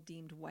people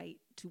deemed white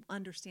to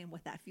understand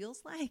what that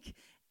feels like,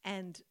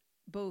 and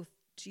both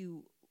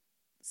to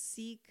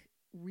seek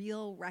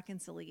real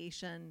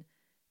reconciliation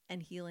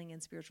and healing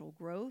and spiritual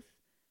growth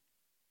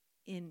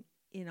in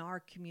our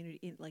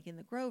community, like in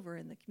the Grove or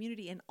in the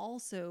community, and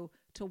also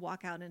to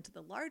walk out into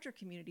the larger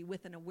community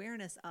with an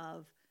awareness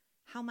of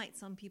how might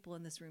some people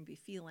in this room be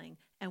feeling,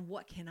 and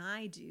what can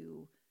I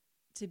do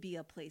to be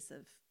a place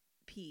of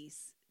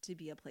peace, to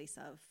be a place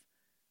of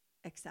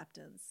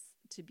acceptance,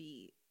 to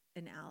be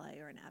an ally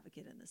or an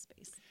advocate in this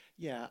space.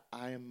 Yeah,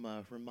 I'm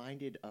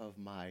reminded of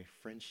my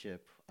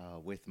friendship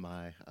with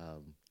my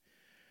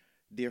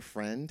dear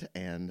friend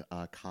and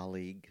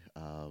colleague,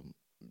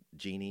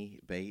 Jeannie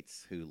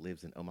Bates, who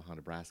lives in Omaha,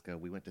 Nebraska.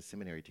 We went to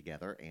seminary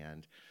together,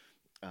 and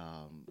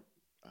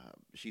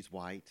she's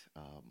white.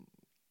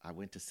 I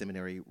went to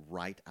seminary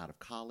right out of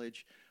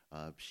college.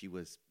 She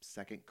was a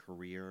second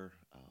career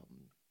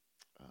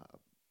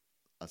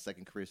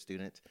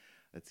student.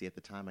 Let's see, at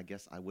the time, I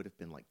guess I would have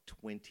been like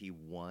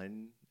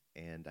 21,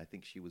 and I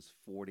think she was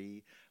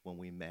 40 when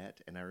we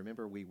met. And I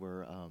remember we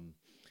were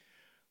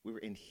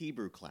in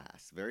Hebrew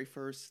class, very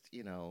first,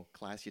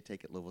 class you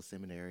take at Louisville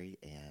Seminary,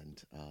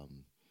 and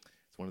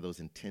it's one of those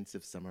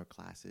intensive summer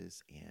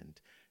classes.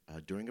 And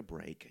during a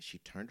break, she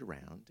turned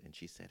around and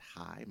she said,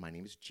 "Hi, my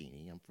name is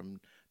Jeannie. I'm from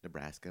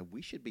Nebraska.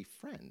 We should be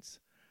friends."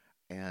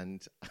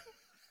 And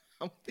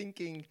I'm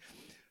thinking,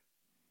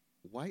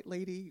 white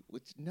lady,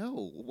 which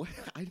no, what,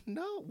 I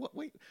know what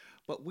wait,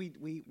 but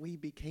we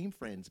became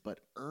friends.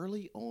 But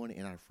early on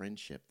in our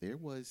friendship, there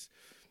was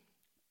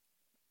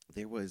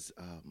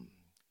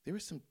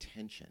some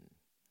tension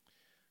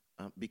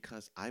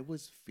because I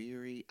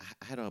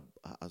had a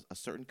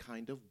certain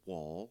kind of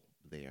wall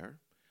there,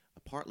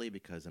 partly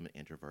because I'm an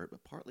introvert,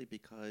 but partly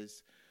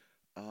because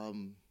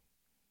I'm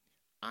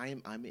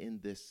in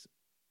this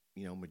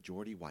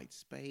majority white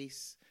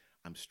space.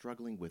 I'm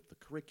struggling with the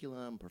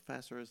curriculum,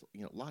 professors,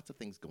 lots of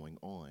things going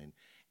on.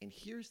 And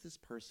here's this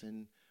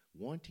person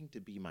wanting to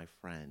be my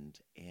friend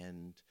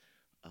and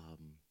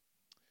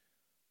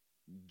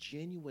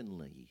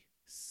genuinely,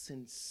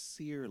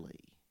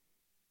 sincerely,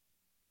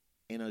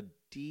 in a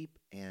deep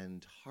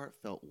and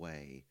heartfelt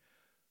way,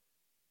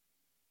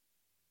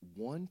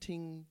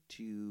 wanting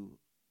to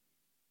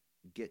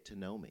get to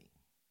know me.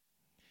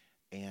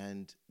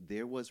 And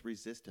there was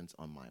resistance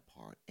on my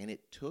part. And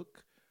it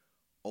took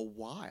a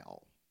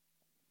while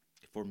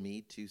for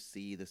me to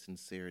see the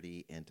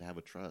sincerity and to have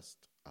a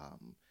trust,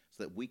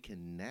 so that we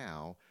can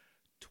now,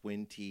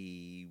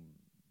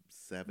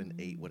 27,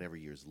 8, whatever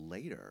years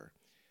later,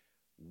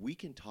 we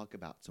can talk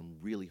about some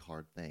really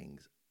hard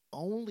things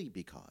only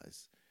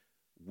because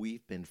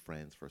we've been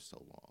friends for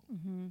so long.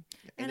 Mm-hmm.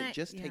 And it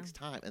just takes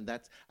time. And I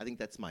think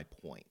that's my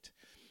point.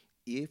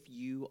 If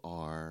you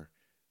are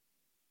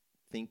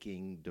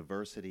thinking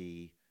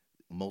diversity,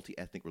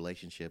 multi-ethnic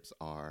relationships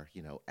are,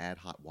 add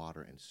hot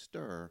water and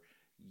stir,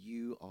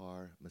 you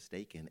are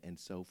mistaken. And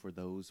so for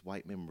those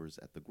white members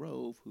at the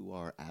Grove who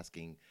are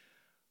asking,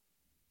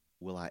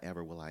 will I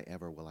ever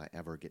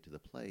get to the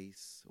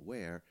place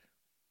where,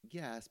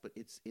 yes, but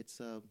it's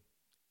a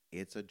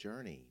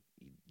journey.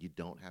 You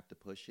don't have to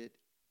push it.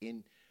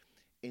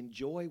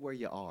 Enjoy where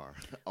you are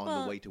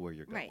on the way to where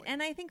you're going. Right.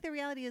 And I think the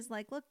reality is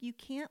like, look, you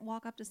can't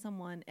walk up to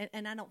someone,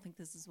 and I don't think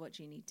this is what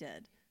Jeannie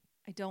did.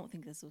 I don't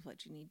think this was what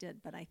Jeannie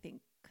did, but I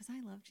think, because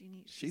I love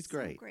Jeannie. She's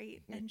great. So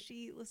great. And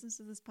she listens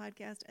to this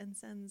podcast and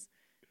sends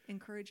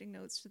encouraging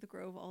notes to the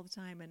Grove all the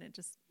time. And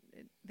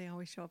they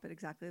always show up at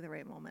exactly the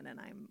right moment. And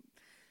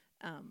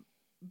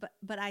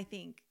but I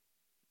think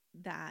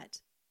that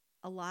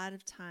a lot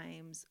of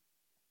times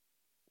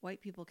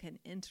white people can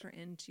enter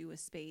into a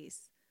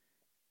space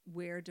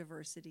where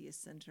diversity is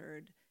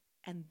centered,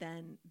 and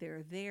then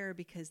they're there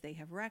because they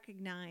have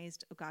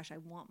recognized, oh gosh, I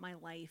want my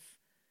life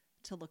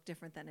to look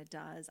different than it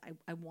does.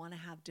 I want to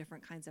have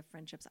different kinds of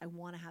friendships. I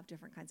want to have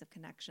different kinds of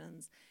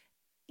connections.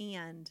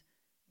 And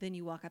then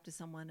you walk up to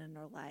someone and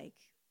are like,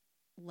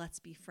 let's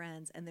be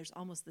friends. And there's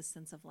almost this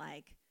sense of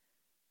like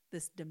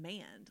this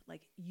demand,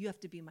 like you have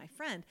to be my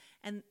friend.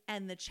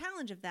 And the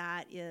challenge of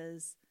that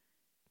is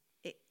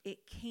it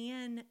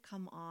can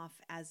come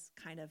off as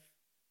kind of,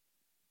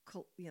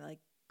 like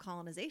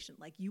colonization,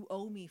 like you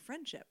owe me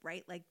friendship,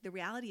 right? Like the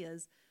reality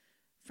is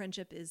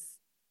friendship is,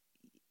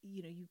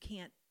 you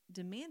can't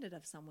demand it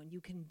of someone. You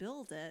can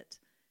build it,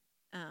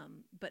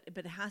 but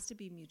it has to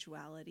be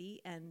mutuality.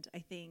 And I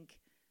think,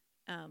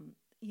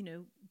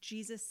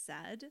 Jesus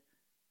said,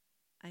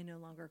 I no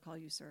longer call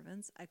you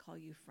servants, I call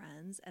you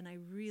friends. And I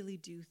really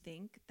do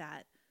think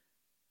that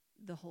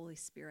the Holy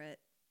Spirit,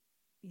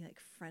 like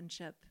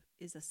friendship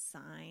is a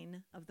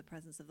sign of the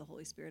presence of the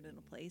Holy Spirit in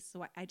a place.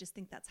 So I just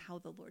think that's how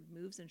the Lord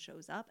moves and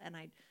shows up, and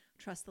I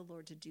trust the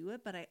Lord to do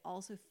it. But I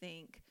also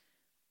think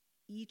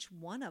each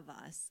one of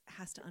us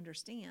has to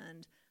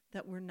understand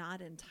that we're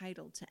not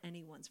entitled to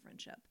anyone's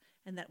friendship,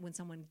 and that when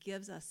someone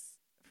gives us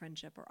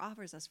friendship or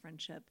offers us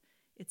friendship,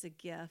 it's a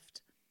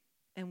gift,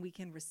 and we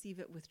can receive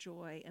it with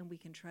joy, and we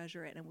can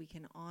treasure it, and we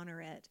can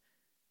honor it,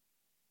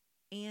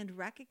 and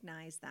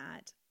recognize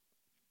that.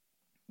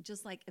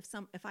 Just like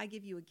if I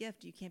give you a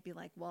gift, you can't be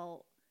like,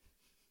 well,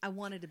 I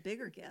wanted a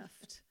bigger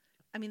gift.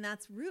 I mean,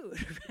 that's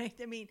rude, right?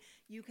 I mean,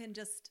 you can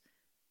just,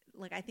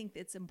 like, I think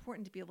it's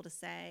important to be able to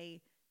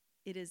say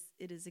it is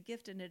a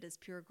gift and it is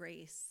pure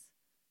grace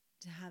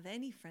to have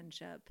any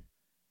friendship.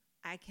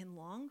 I can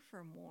long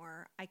for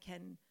more. I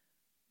can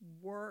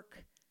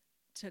work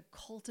to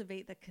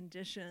cultivate the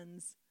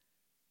conditions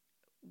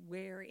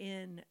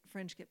wherein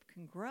friendship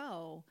can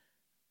grow,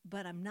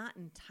 but I'm not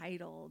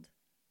entitled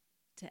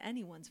to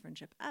anyone's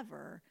friendship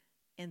ever.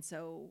 And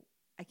so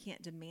I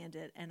can't demand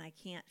it, and I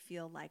can't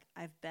feel like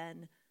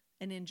an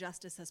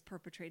injustice has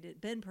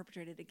been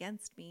perpetrated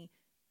against me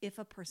if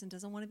a person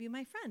doesn't want to be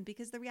my friend.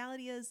 Because the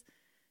reality is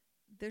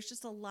there's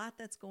just a lot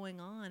that's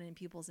going on in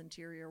people's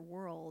interior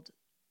world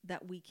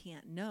that we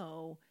can't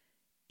know.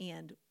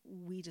 And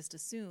we just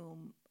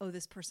assume, oh,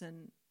 this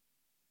person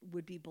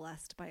would be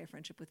blessed by a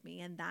friendship with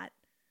me. And that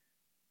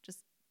just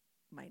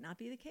might not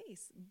be the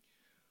case.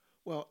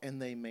 Well,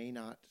 and they may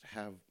not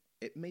have.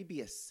 It may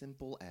be as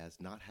simple as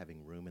not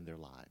having room in their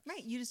lives.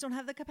 Right. You just don't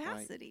have the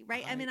capacity,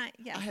 right?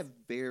 I have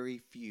very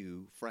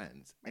few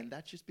friends, right. And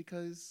that's just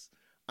because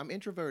I'm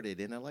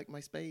introverted and I like my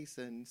space.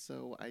 And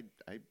so I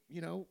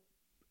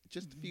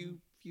just a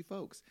few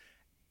folks.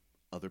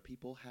 Other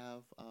people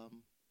have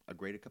a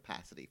greater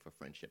capacity for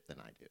friendship than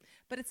I do.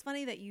 But it's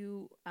funny that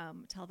you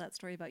tell that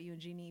story about you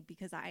and Jeannie,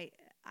 because I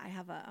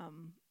have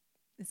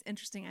it's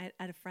interesting. I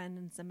had a friend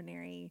in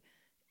seminary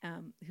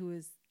who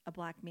was a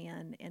Black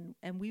man,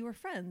 and we were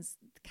friends,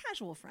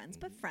 casual friends,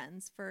 but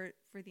friends for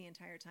the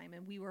entire time.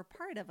 And we were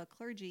part of a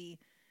clergy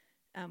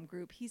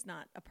group. He's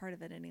not a part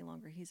of it any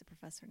longer. He's a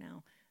professor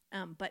now.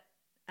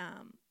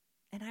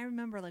 And I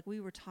remember, like, we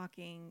were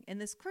talking, and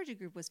this clergy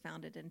group was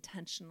founded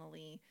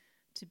intentionally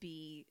to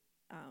be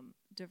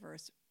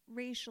diverse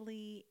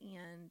racially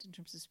and in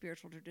terms of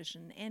spiritual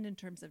tradition and in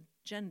terms of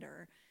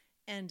gender.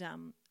 And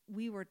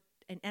we were,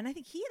 and I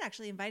think he had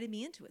actually invited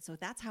me into it. So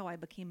that's how I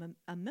became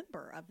a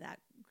member of that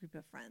group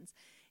of friends.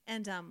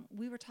 And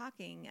we were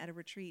talking at a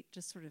retreat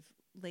just sort of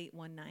late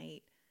one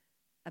night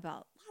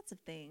about lots of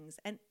things.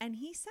 And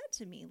he said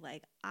to me,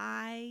 like,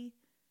 I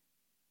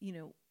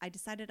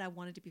decided I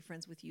wanted to be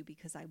friends with you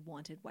because I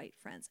wanted white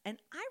friends. And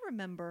I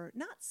remember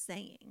not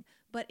saying,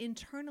 but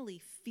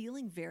internally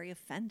feeling very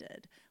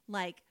offended.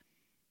 Like,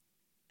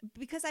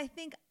 because I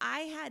think I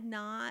had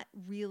not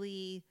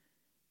really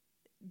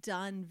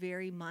done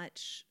very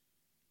much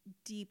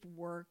deep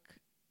work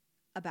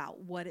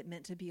about what it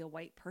meant to be a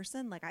white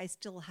person. Like, I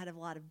still had a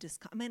lot of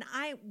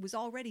I was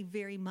already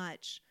very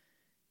much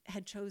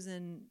had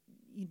chosen,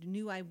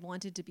 knew I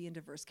wanted to be in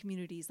diverse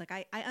communities. Like,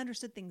 I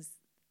understood things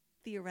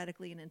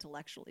theoretically and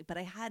intellectually, but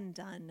I hadn't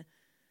done,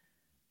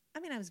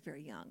 I was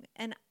very young.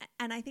 And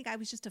I think I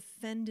was just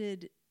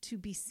offended to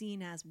be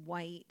seen as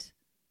white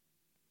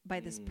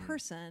by this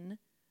person,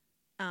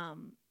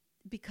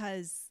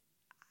 because,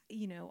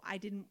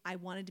 I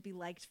wanted to be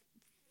liked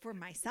for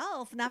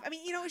myself. Not,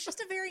 it's just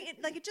a very,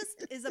 like, it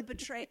just is a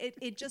betray.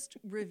 It just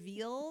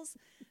reveals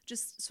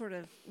just sort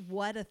of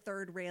what a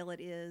third rail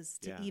it is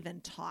to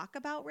even talk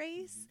about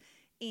race.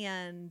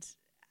 And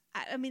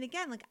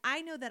again, like,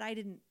 I know that I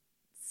didn't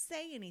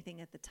say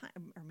anything at the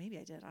time, or maybe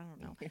I did. I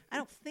don't know. I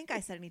don't think I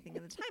said anything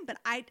at the time, but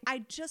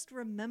I just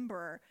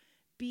remember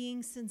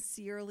being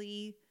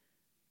sincerely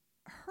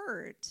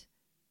hurt.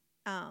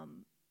 And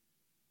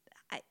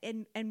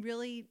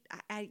really,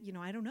 I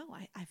don't know.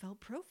 I felt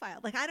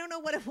profiled. Like, I don't know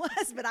what it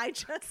was, but I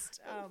just,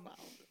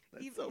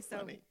 that's so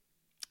funny.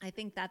 I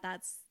think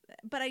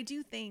but I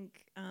do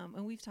think,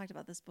 and we've talked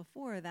about this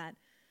before, that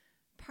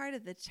part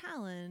of the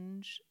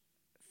challenge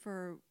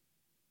for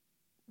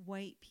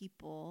white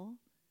people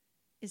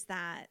is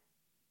that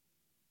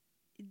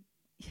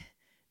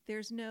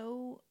there's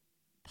no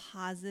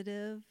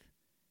positive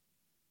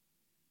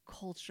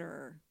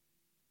culture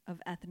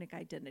of ethnic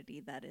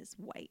identity that is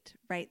white,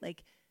 right?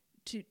 Like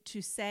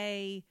to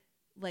say,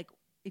 like,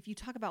 if you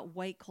talk about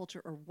white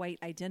culture or white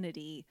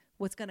identity,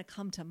 what's going to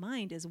come to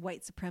mind is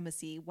white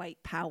supremacy,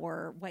 white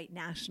power, white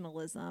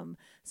nationalism.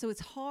 So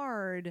it's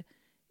hard,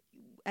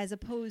 as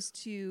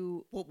opposed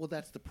to well,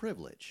 that's the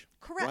privilege,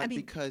 correct? Right? I mean,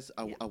 because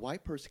a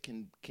white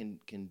person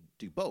can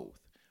do both.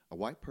 A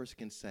white person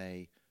can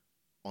say,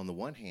 on the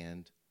one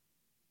hand,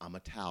 I'm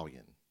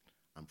Italian,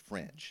 I'm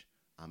French,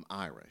 I'm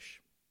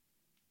Irish,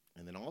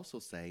 and then also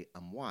say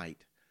I'm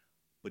white,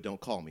 but don't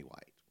call me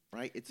white.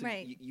 Right? It's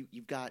right.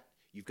 You've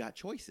got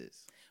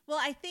choices. Well,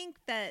 I think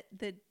that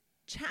the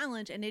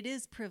challenge, and it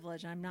is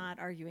privilege, I'm not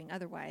arguing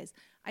otherwise.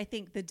 I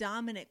think the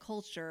dominant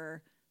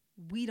culture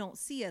we don't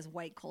see as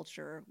white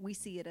culture. We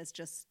see it as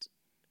just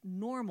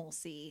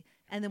normalcy.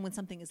 And then when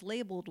something is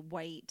labeled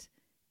white,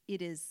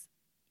 it is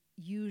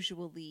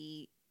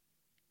usually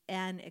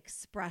an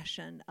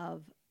expression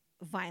of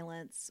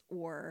violence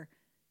or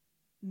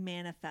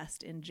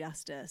manifest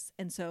injustice.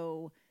 And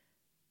so,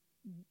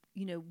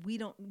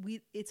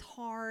 it's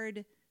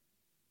hard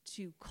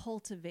to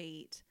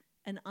cultivate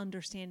an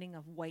understanding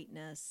of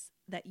whiteness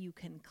that you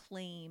can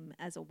claim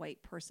as a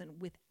white person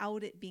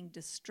without it being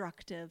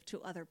destructive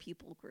to other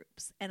people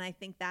groups. And I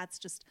think that's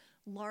just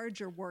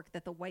larger work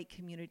that the white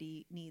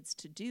community needs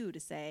to do to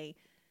say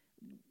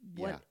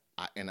what.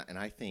 Yeah, and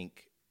I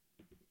think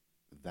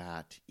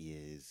that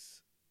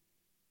is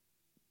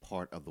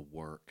part of the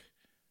work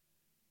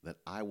that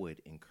I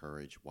would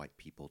encourage white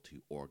people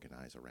to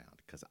organize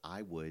around, because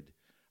I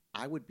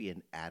would be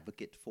an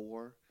advocate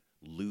for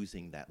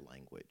losing that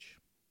language.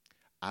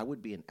 I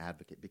would be an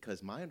advocate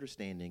because my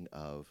understanding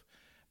of,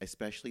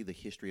 especially the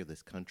history of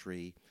this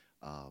country,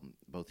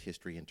 both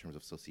history in terms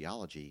of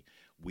sociology,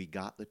 we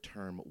got the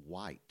term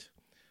white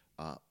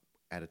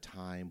at a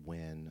time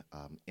when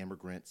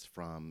immigrants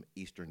from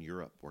Eastern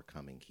Europe were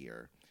coming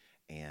here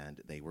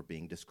and they were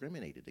being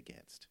discriminated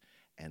against.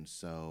 And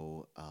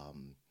so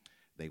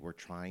they were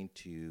trying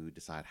to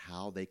decide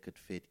how they could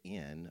fit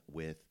in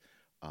with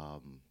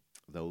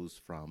those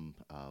from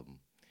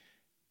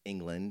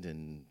England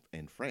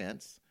and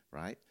France,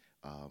 right?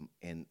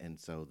 And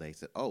so they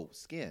said, oh,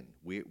 skin,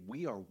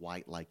 we are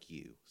white like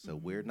you, so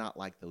we're not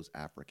like those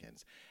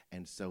Africans.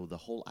 And so the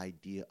whole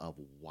idea of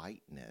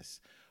whiteness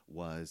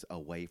was a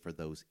way for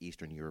those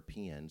Eastern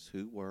Europeans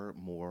who were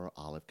more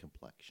olive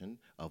complexion,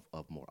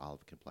 of more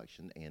olive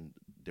complexion and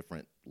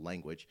different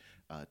language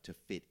to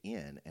fit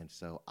in. And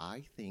so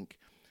I think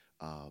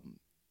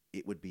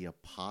it would be a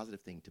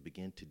positive thing to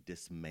begin to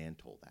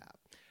dismantle that.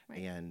 Right.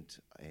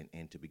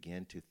 And to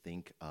begin to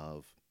think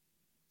of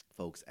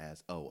folks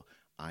as, oh,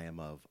 I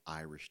am of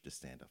Irish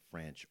descent, of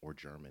French or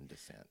German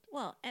descent.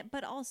 Well,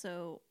 but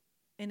also,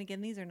 and again,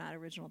 these are not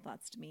original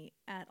thoughts to me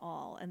at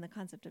all. And the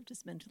concept of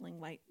dismantling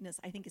whiteness,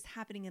 I think, is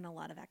happening in a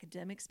lot of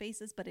academic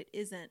spaces, but it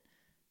isn't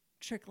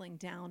trickling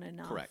down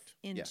enough Correct.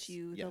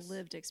 into Yes. the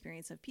lived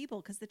experience of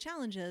people. Because the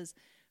challenge is,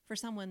 for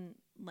someone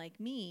like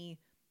me,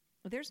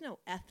 there's no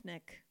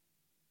ethnic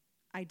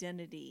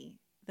identity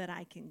that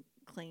I can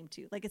claim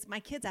to. Like, it's my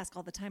kids ask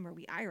all the time, are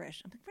we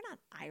Irish? I'm like, we're not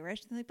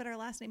Irish. They're like, but our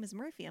last name is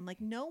Murphy. I'm like,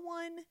 no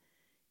one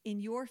in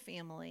your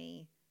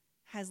family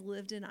has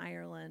lived in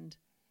Ireland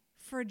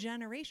for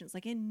generations,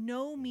 like in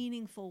no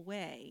meaningful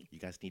way. You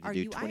guys need to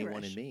do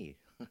 21andMe.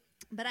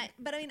 But I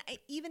mean,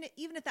 even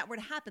if that were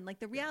to happen, like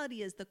the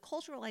reality is the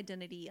cultural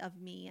identity of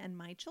me and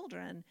my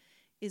children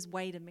is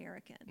white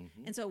American.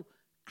 Mm-hmm. And so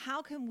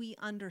how can we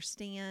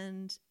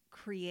understand,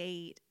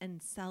 create,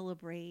 and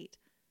celebrate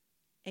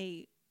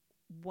a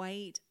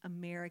white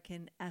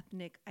American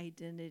ethnic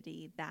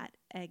identity that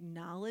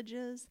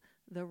acknowledges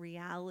the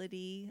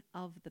reality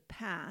of the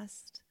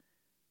past,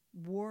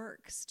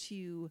 works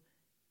to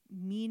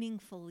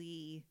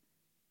meaningfully,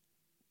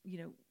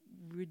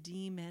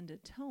 redeem and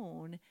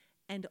atone,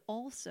 and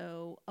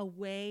also a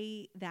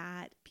way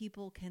that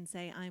people can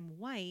say I'm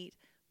white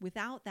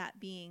without that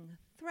being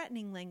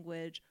threatening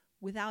language,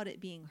 without it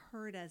being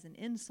heard as an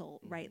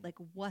insult, right? Like,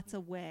 what's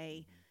a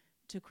way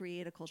to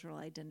create a cultural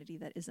identity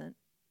that isn't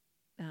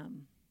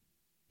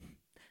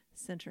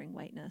centering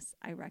whiteness?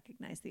 I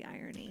recognize the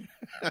irony.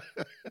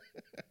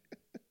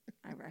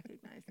 I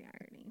recognize the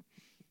irony.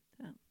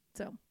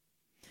 So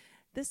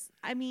this,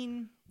 I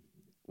mean...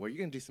 Well, you're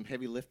going to do some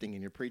heavy lifting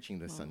in your preaching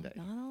this Sunday.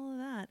 Not all of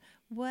that.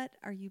 What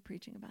are you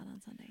preaching about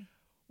on Sunday?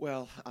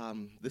 Well,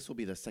 this will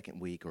be the second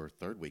week or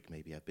third week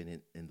maybe. I've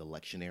been in the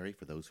lectionary.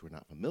 For those who are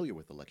not familiar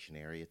with the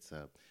lectionary, it's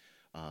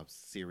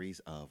series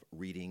of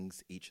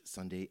readings each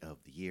Sunday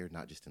of the year,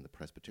 not just in the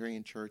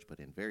Presbyterian Church, but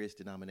in various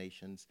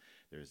denominations.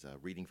 There's a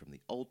reading from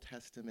the Old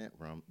Testament,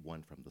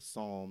 one from the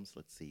Psalms,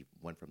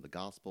 one from the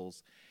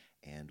Gospels,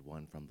 and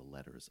one from the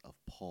letters of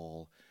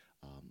Paul.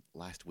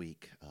 Last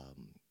week,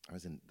 I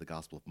was in the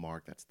Gospel of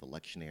Mark. That's the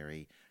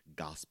lectionary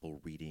gospel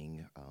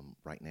reading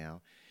right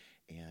now.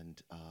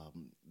 And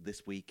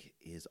this week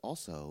is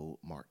also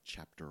Mark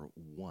chapter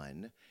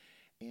 1.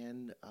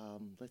 And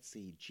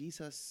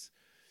Jesus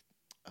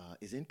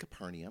is in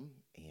Capernaum,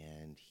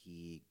 and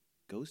he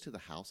goes to the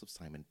house of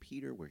Simon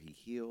Peter, where he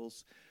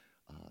heals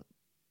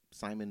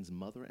Simon's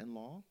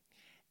mother-in-law.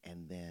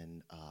 And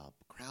then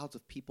crowds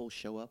of people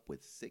show up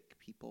with sick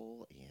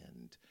people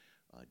and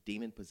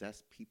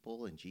demon-possessed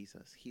people, and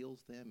Jesus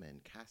heals them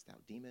and casts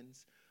out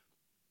demons.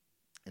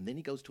 And then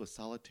he goes to a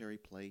solitary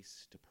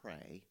place to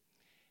pray,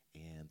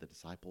 and the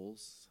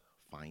disciples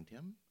find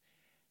him.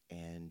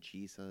 And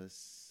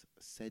Jesus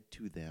said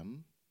to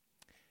them,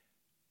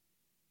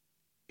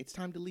 "It's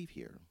time to leave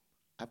here.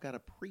 I've got to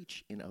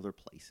preach in other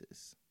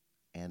places."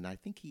 And I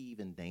think he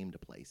even named a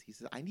place. He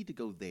said, "I need to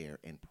go there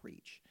and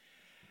preach."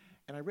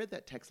 And I read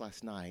that text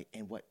last night,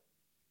 and what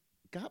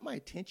got my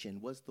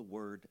attention was the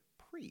word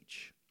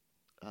preach,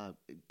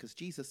 because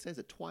Jesus says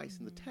it twice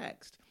in the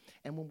text.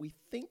 And when we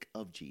think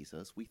of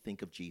Jesus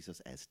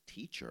as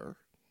teacher,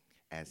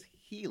 as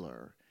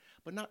healer,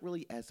 but not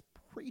really as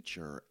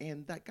preacher.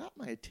 And that got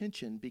my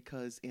attention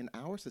because in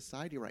our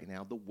society right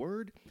now, the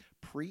word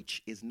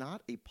preach is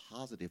not a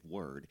positive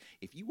word.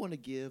 If you want to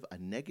give a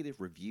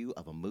negative review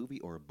of a movie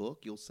or a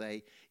book, you'll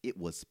say it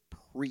was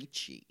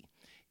preachy.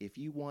 If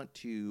you want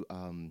to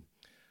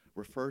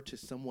refer to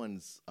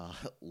someone's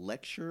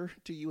lecture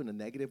to you in a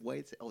negative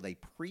way, say, "Oh, they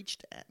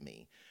preached at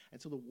me."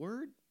 And so the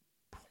word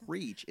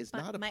preach is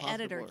not a positive word. My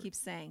editor keeps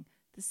saying,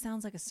 "This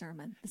sounds like a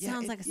sermon. This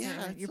sounds like a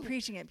sermon. You're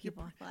preaching at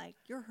people." Like,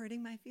 you're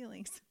hurting my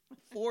feelings.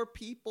 For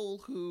people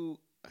who,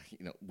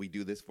 we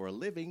do this for a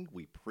living,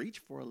 we preach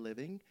for a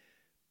living,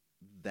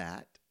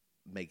 that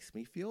makes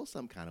me feel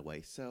some kind of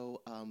way.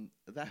 So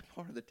that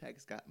part of the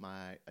text got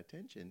my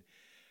attention.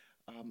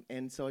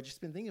 And so I've just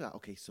been thinking about,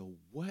 okay, so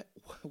what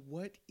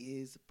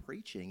is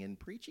preaching? And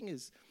preaching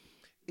is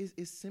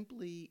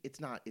simply, it's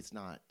not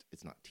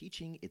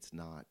teaching. It's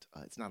not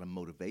a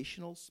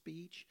motivational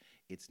speech.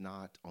 It's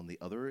not on the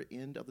other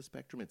end of the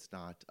spectrum. It's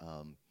not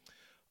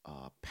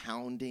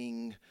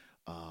pounding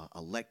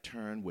a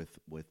lectern with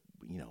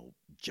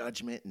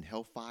judgment and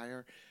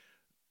hellfire.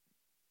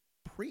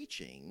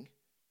 Preaching,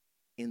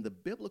 in the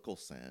biblical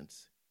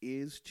sense,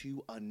 is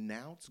to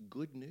announce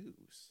good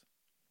news.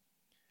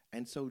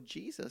 And so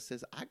Jesus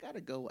says, I got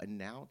to go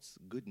announce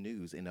good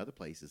news in other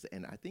places.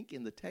 And I think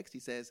in the text he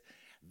says,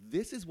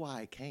 this is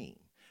why I came,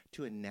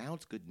 to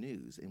announce good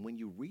news. And when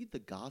you read the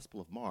Gospel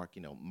of Mark,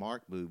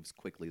 Mark moves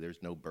quickly.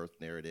 There's no birth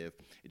narrative.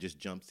 It just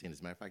jumps in. As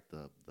a matter of fact,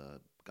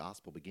 the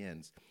Gospel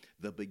begins,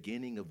 the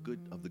beginning of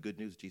the good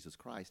news of Jesus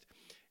Christ.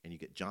 And you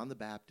get John the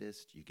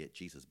Baptist, you get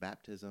Jesus'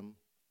 baptism.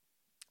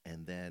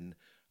 And then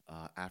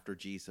after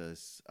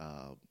Jesus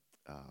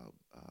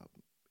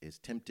is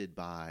tempted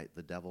by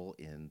the devil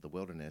in the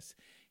wilderness,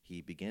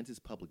 he begins his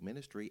public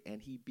ministry,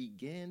 and he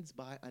begins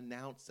by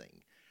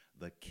announcing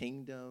the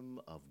kingdom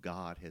of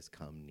God has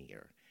come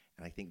near.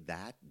 And I think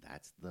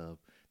that's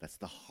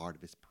the heart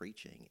of his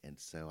preaching. And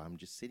so I'm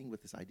just sitting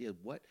with this idea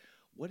of what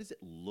does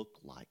it look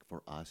like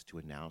for us to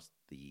announce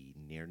the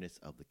nearness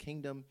of the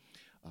kingdom?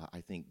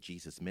 I think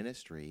Jesus'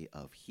 ministry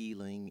of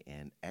healing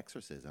and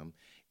exorcism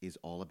is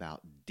all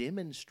about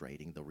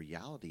demonstrating the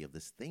reality of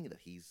this thing that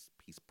he's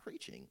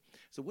preaching.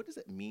 So what does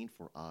it mean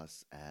for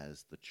us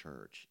as the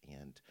church?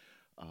 And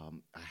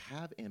I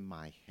have in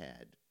my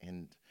head,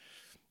 and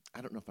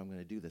I don't know if I'm going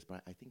to do this,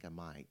 but I think I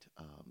might,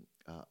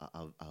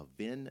 a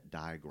Venn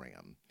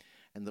diagram.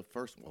 And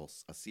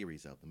a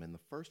series of them. And the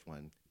first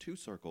one, 2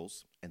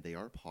 circles, and they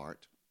are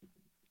apart.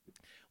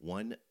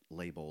 One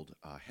labeled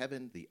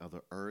heaven, the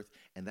other earth,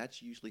 and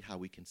that's usually how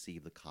we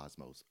conceive the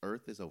cosmos.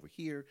 Earth is over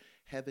here,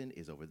 heaven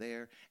is over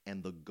there,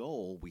 and the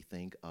goal, we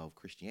think, of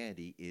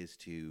Christianity is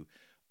to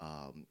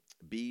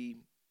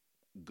be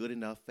good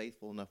enough,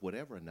 faithful enough,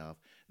 whatever enough,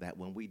 that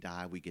when we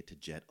die, we get to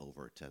jet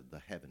over to the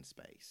heaven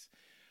space.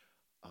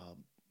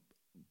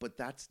 But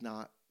that's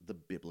not the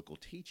biblical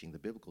teaching. The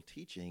biblical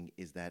teaching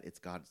is that it's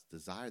God's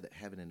desire that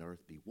heaven and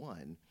earth be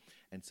one.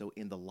 And so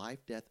in the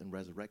life, death, and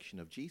resurrection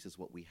of Jesus,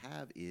 what we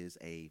have is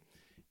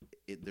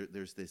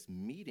there's this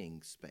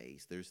meeting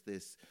space. There's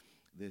this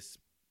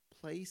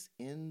place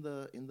in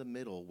the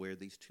middle where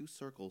these 2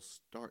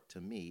 circles start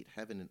to meet,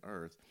 heaven and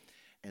earth.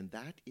 And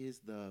that's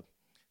the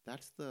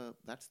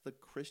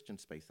Christian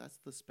space. That's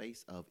the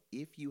space of,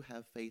 if you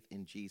have faith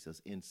in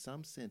Jesus, in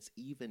some sense,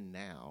 even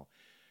now,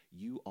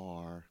 you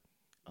are,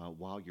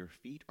 while your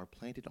feet are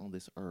planted on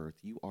this earth,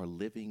 you are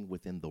living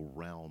within the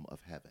realm of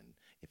heaven.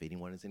 If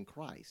anyone is in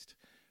Christ,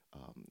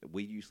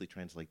 we usually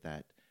translate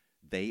that,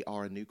 they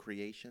are a new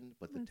creation,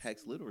 but the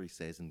text literally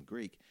says in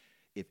Greek,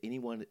 if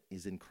anyone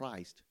is in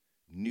Christ,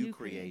 new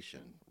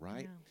creation,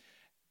 right?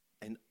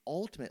 Yeah. And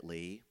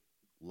ultimately,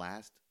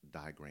 last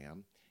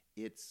diagram,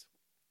 it's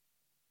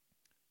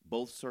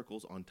both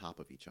circles on top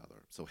of each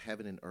other. So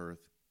heaven and earth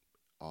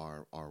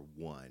are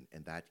one,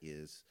 and that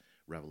is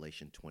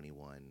Revelation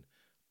 21,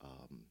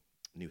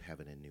 new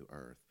heaven and new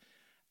earth.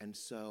 And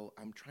so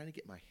I'm trying to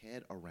get my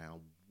head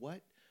around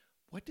what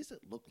does it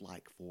look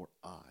like for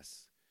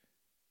us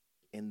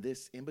in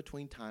this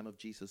in-between time of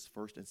Jesus'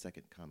 first and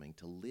second coming,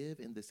 to live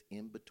in this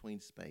in-between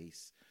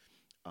space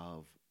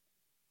of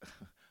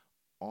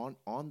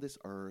on this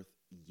earth,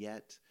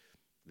 yet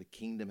the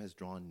kingdom has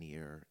drawn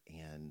near,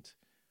 and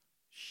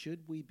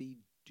should we be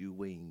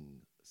doing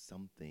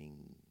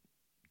something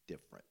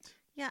different?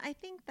 Yeah, I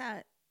think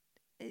that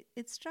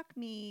it struck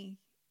me.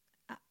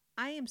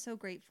 I am so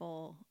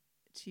grateful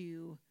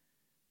to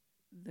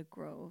the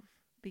Grove,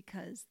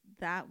 because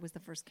that was the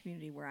first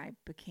community where I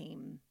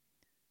became,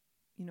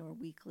 a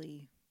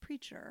weekly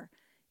preacher.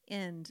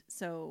 And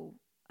so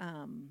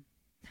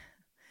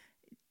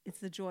it's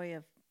the joy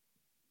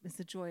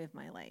of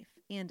my life.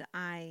 And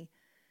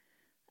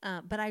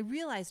but I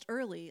realized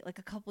early, like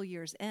a couple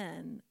years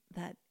in,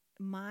 that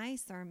my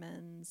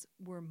sermons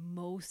were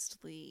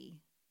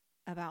mostly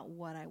about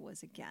what I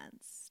was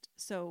against.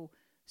 So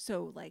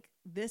like,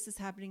 this is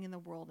happening in the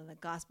world, and the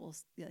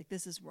gospel's like,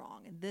 this is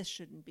wrong, and this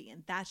shouldn't be,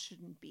 and that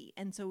shouldn't be.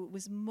 And so it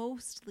was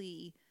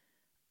mostly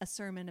a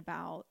sermon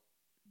about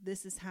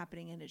this is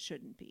happening and it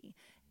shouldn't be.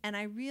 And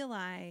I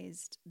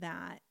realized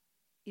that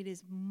it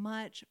is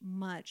much,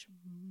 much,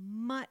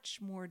 much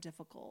more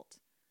difficult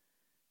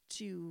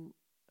to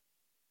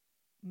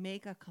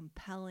make a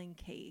compelling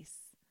case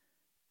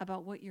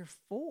about what you're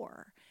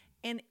for.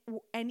 And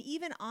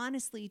even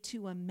honestly,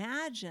 to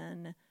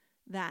imagine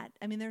that,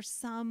 I mean, there's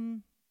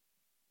some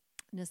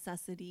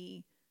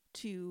necessity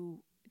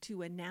to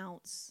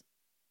announce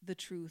the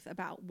truth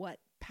about what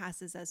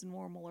passes as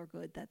normal or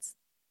good. That's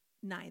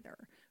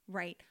neither,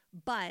 right?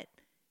 But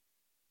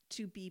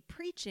to be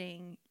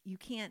preaching, you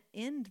can't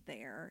end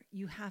there.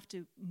 You have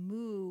to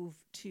move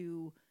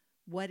to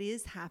what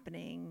is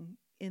happening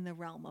in the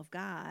realm of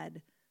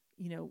God,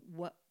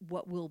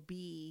 what will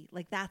be.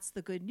 Like, that's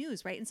the good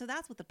news, right? And so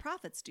that's what the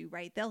prophets do,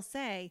 right? They'll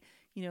say,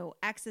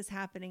 X is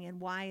happening and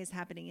Y is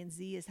happening and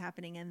Z is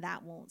happening, and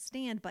that won't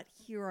stand, but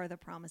here are the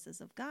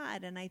promises of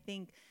God. And I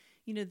think,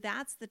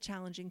 that's the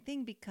challenging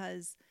thing,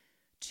 because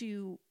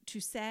to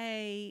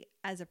say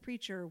as a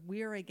preacher,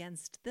 we're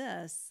against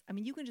this, I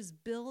mean, you can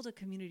just build a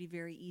community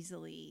very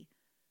easily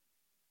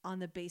on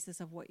the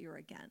basis of what you're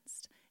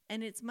against.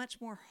 And it's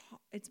much more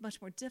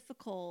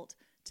difficult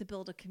to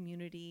build a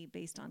community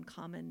based on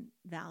common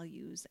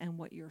values and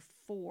what you're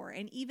for.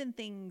 And even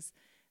things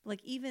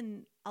like,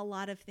 even a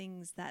lot of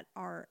things that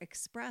are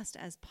expressed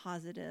as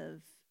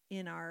positive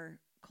in our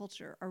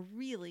culture are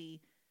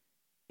really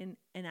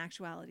in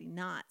actuality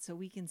not. So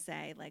we can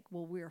say, like,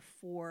 well, we're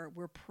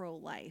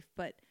pro-life,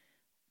 but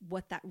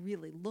what that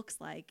really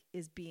looks like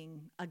is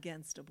being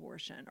against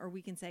abortion. Or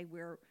we can say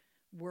we're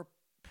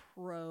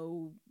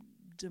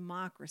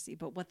pro-democracy,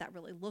 but what that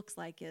really looks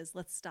like is,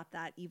 let's stop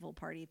that evil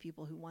party of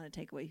people who want to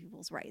take away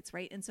people's rights,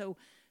 right? And so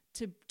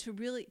to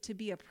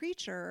be a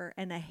preacher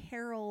and a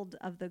herald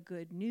of the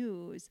good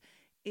news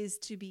is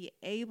to be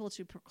able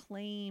to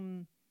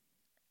proclaim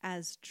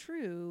as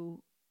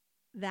true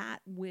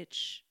that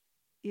which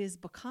is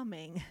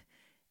becoming,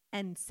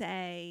 and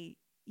say,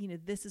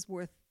 this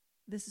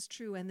is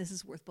true, and this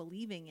is worth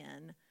believing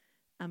in.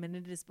 And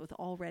it is both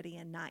already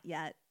and not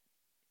yet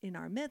in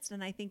our midst.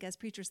 And I think as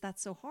preachers,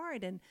 that's so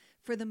hard. And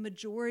for the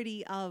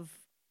majority of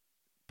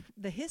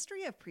the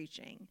history of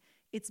preaching,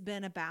 it's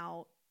been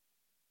about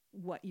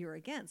what you're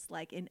against.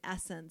 Like, in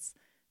essence,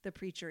 the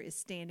preacher is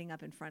standing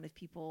up in front of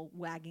people,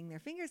 wagging their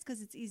fingers,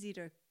 because it's easy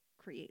to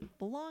create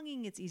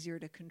belonging. It's easier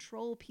to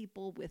control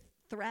people with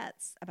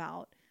threats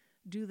about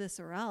do this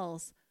or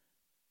else.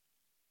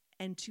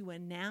 And to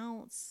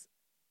announce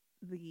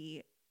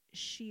the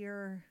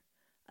sheer,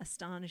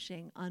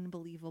 astonishing,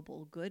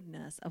 unbelievable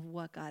goodness of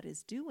what God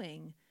is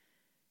doing,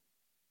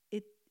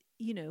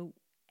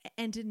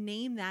 and to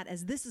name that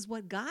as, this is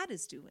what God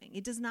is doing.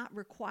 It does not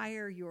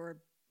require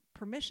your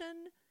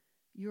permission,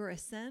 your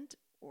assent,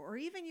 or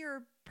even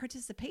your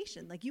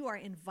participation. Like, you are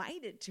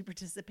invited to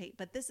participate,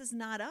 but this is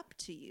not up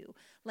to you.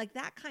 Like,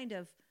 that kind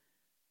of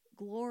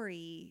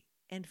glory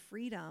and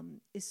freedom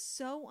is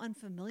so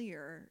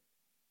unfamiliar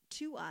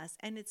to us,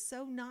 and it's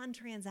so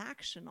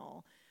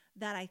non-transactional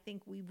that I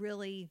think we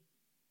really,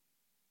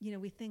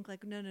 we think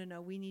like,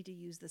 no, we need to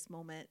use this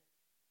moment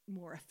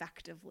more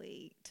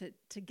effectively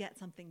to get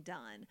something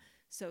done.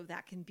 So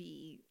that can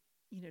be,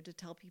 to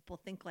tell people,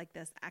 think like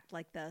this, act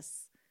like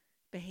this,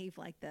 behave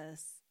like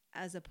this,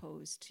 as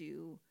opposed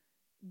to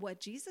what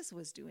Jesus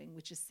was doing,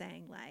 which is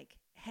saying, like,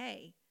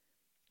 hey,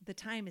 the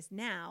time is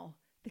now.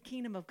 The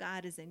kingdom of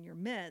God is in your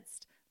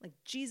midst. Like,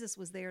 Jesus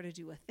was there to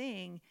do a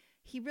thing.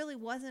 He really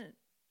wasn't.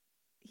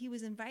 He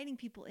was inviting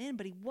people in,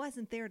 but he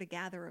wasn't there to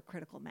gather a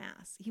critical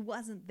mass. He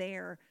wasn't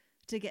there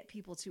to get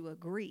people to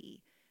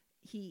agree.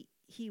 He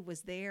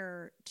was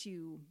there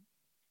to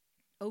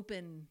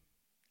open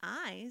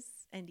eyes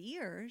and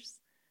ears,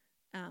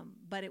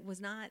 but it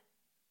was not.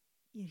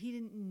 He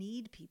didn't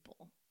need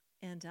people.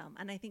 And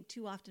I think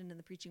too often in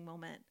the preaching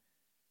moment,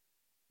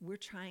 we're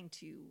trying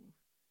to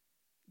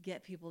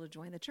get people to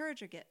join the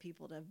church or get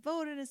people to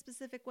vote in a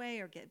specific way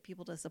or get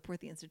people to support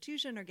the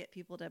institution or get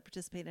people to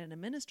participate in a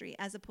ministry,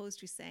 as opposed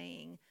to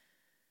saying,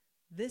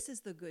 this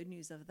is the good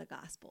news of the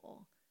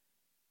gospel.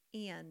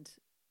 And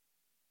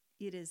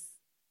it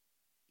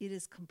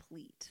is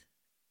complete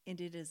and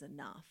it is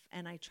enough.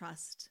 And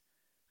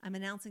I'm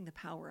announcing the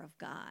power of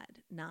God,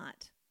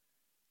 not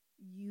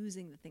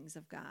using the things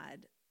of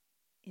God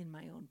in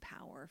my own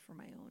power for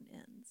my own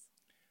ends.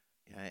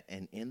 Yeah,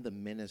 and in the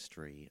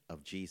ministry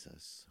of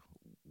Jesus,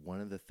 one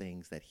of the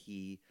things that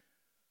he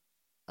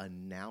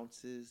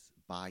announces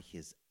by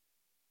his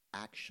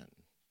action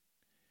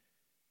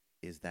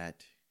is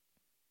that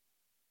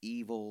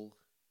evil,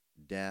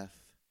 death,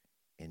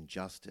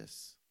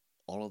 injustice,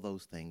 all of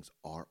those things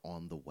are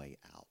on the way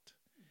out.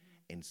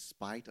 Mm-hmm. In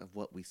spite of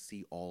what we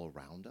see all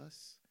around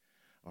us.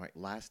 All right,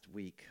 last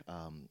week,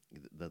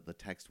 the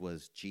text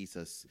was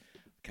Jesus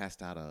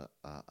cast out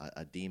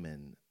a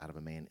demon out of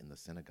a man in the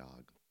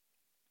synagogue.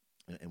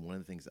 And one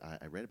of the things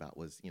I read about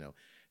was,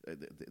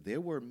 there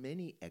were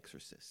many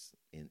exorcists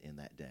in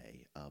that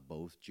day,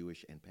 both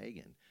Jewish and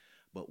pagan.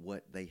 But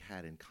what they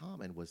had in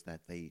common was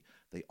that they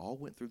all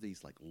went through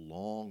these like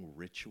long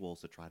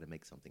rituals to try to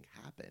make something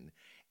happen.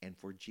 And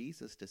for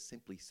Jesus to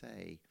simply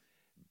say,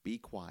 be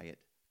quiet,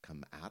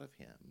 come out of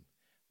him,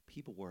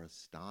 people were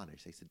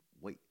astonished. They said,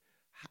 wait,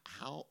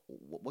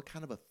 what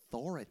kind of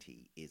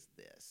authority is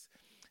this?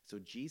 So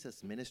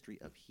Jesus' ministry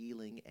of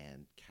healing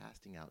and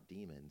casting out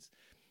demons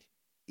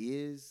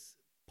is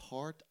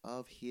part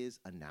of his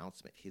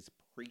announcement, his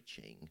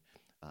preaching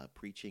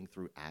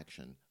through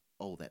action.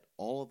 Oh, that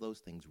all of those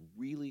things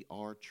really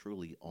are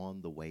truly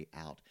on the way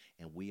out.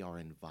 And we are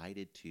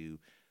invited to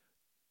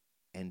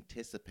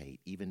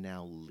anticipate, even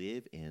now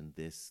live in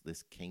this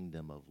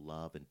kingdom of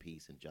love and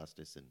peace and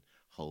justice and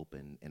hope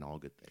and all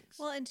good things.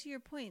 Well, and to your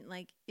point,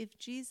 like if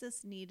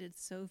Jesus needed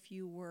so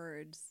few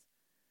words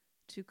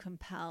to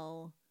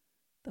compel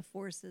the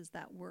forces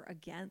that were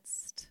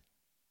against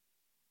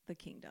the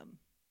kingdom,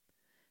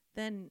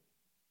 then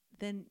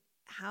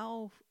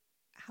how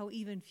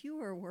even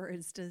fewer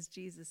words does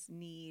Jesus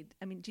need?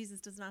 I mean,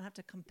 Jesus does not have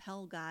to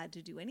compel God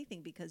to do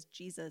anything because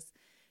Jesus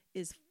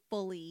is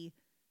fully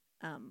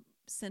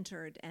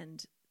centered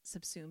and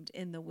subsumed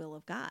in the will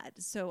of God.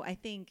 So I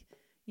think,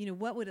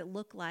 what would it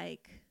look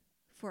like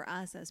for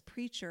us as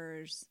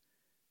preachers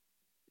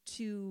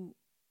to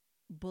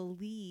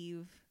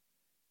believe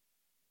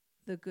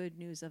the good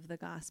news of the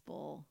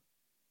gospel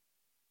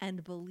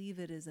and believe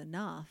it is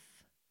enough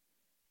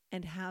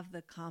and have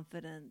the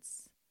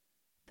confidence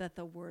that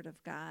the word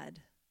of God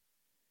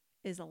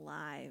is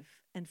alive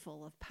and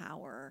full of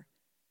power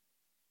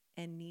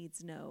and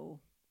needs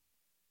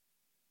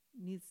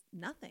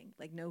nothing,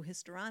 like no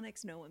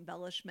histrionics, no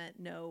embellishment,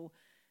 no,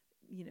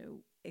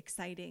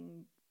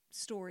 exciting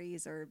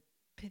stories or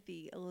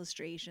pithy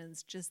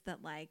illustrations, just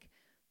that like,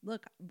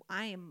 look,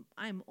 I'm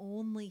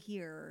only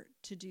here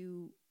to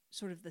do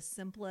sort of the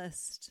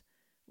simplest,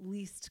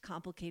 least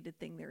complicated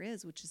thing there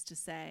is, which is to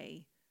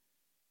say,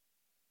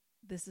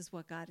 this is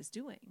what God is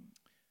doing.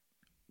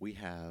 We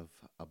have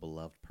a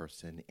beloved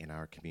person in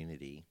our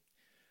community,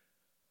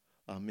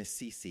 Miss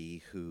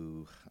Cece,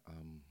 who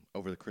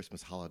over the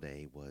Christmas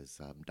holiday was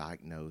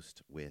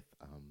diagnosed with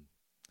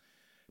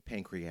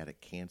pancreatic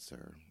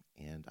cancer.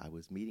 And I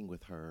was meeting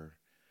with her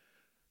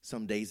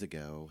some days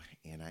ago,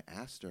 and I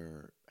asked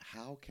her,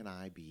 how can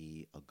I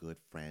be a good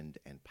friend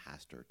and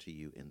pastor to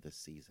you in this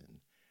season?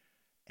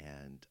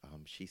 And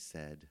she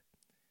said,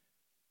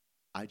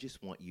 I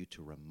just want you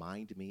to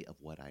remind me of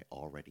what I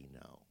already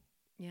know.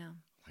 Yeah.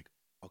 Like,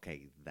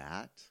 okay,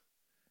 that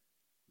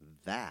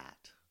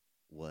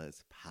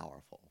was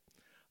powerful.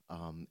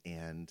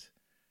 And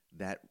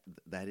that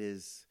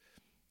is,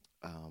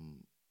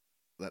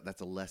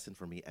 that's a lesson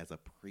for me as a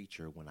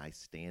preacher when I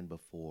stand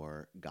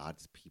before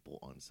God's people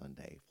on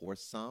Sunday. For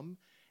some,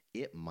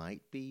 it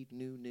might be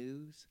new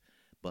news,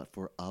 but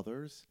for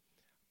others,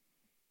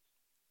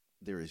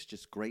 there is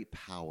just great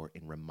power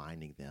in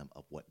reminding them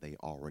of what they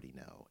already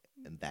know,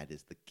 and that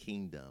is the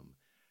kingdom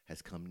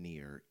has come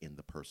near in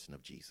the person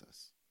of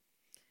Jesus.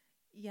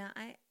 Yeah,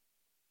 I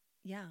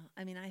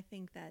mean, I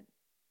think that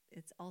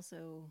it's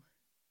also,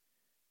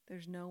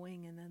 there's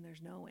knowing and then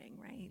there's knowing,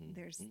 right? Mm-hmm.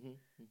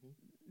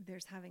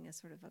 There's having a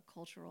sort of a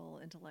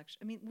cultural, intellectual,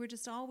 I mean, we're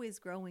just always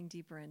growing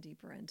deeper and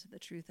deeper into the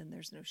truth, and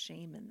there's no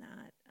shame in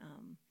that.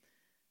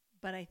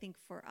 But I think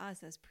for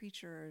us as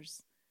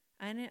preachers,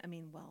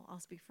 I'll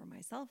speak for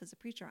myself as a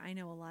preacher. I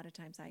know a lot of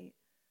times I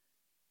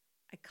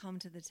come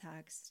to the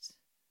text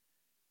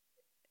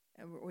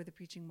or the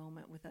preaching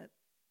moment with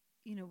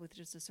with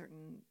just a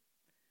certain,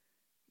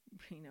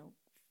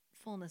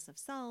 fullness of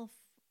self,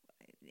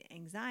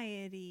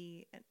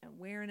 anxiety,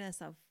 awareness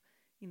of,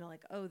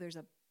 like, oh, there's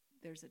a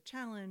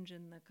challenge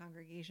in the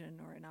congregation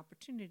or an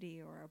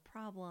opportunity or a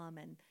problem,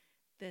 and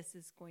this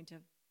is going to,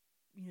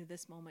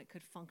 this moment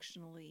could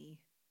functionally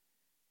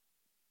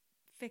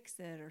fix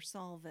it or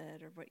solve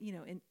it, or what,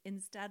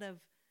 instead of,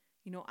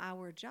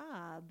 our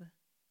job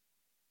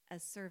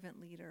as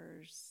servant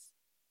leaders,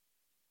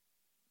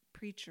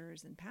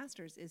 preachers and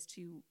pastors is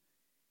to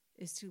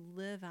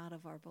live out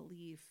of our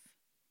belief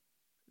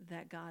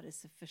that God is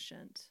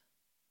sufficient,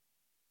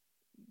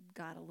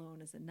 God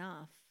alone is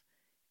enough,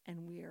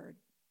 and we are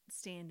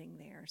standing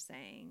there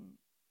saying,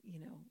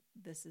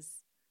 there's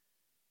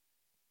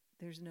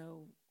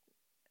no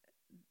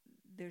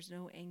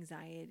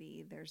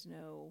anxiety, there's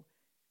no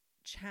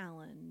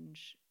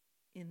challenge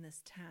in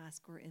this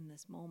task or in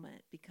this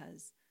moment,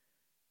 because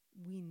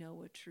we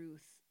know a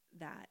truth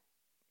that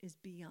is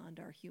beyond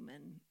our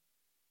human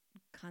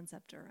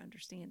concept or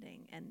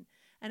understanding. And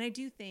I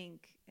do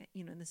think,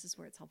 and this is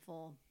where it's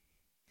helpful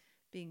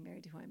being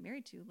married to who I'm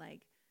married to,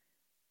 like,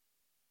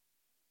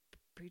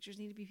 preachers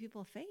need to be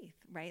people of faith,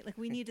 right? Like,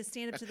 we need to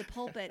stand up to the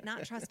pulpit,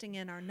 not trusting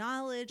in our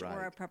knowledge right.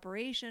 or our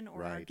preparation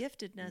or right. our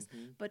giftedness,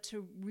 but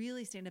to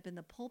really stand up in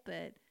the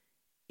pulpit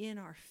in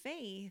our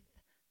faith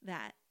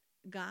that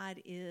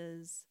God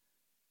is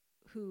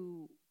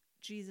who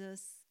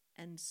Jesus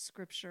and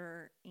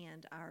Scripture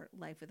and our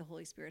life with the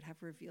Holy Spirit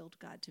have revealed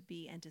God to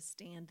be, and to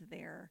stand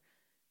there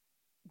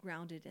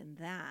grounded in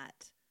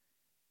that,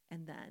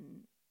 and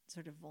then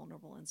sort of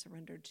vulnerable and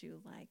surrendered to,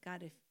 like,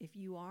 God, if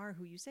you are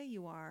who you say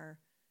you are,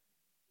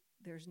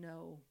 there's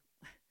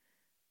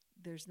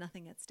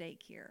nothing at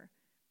stake here.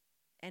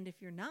 And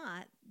if you're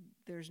not,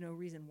 there's no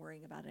reason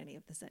worrying about any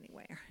of this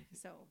anyway.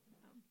 So,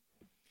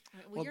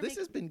 well, this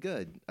has been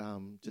good.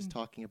 Just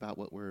talking about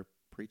what we're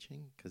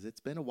preaching, because it's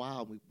been a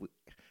while. We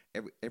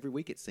every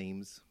week it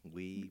seems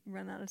we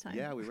run out of time.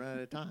 Yeah, we run out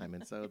of time,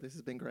 and so this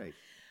has been great.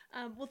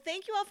 Well,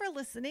 thank you all for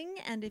listening.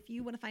 And if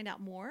you want to find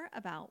out more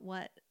about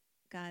what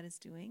God is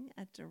doing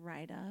at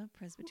Derrida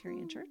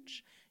Presbyterian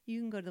Church, you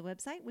can go to the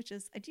website, which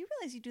is, do you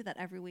realize you do that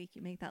every week?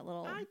 You make that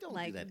little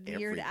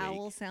weird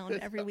owl sound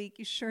every week.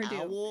 You sure do.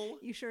 Owl?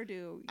 You sure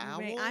do.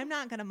 Owl? I'm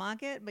not going to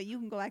mock it, but you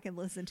can go back and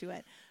listen to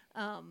it.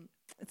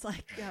 It's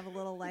like you have a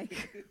little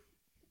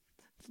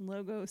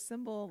logo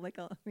symbol,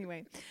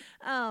 anyway.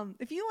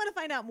 If you want to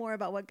find out more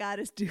about what God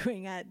is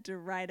doing at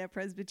Derrida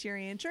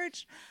Presbyterian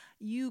Church,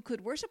 you could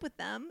worship with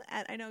them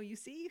at, I know you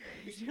see,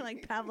 you're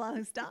like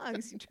Pavlov's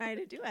dogs, you try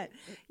to do it.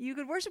 You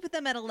could worship with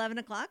them at 11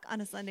 o'clock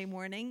on a Sunday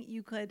morning.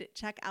 You could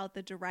check out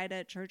the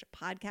Derrida Church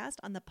podcast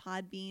on the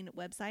Podbean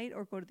website,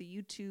 or go to the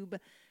YouTube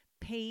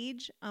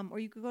page, or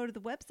you could go to the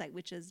website,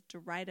 which is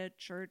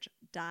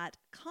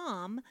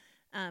derridachurch.com.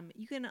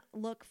 You can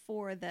look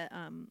for the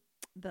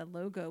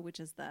logo, which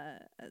is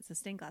it's a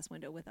stained glass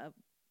window with a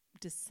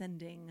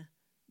descending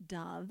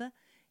dove,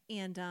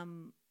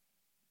 and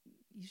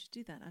you should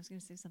do that. I was going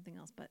to say something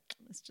else, but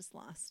it's just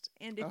lost.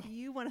 And if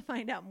you want to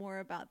find out more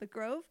about the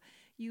Grove,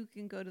 you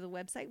can go to the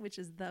website, which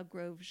is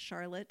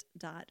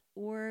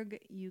thegrovecharlotte.org.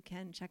 You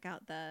can check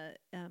out the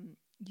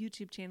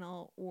YouTube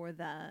channel or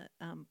the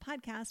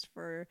podcast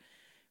for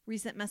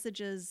recent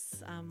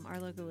messages. Our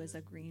logo is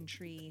a green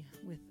tree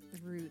with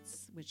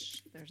roots,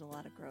 which there's a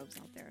lot of groves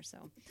out there.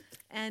 So,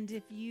 and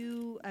if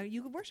you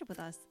could worship with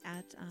us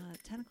at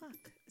 10 o'clock.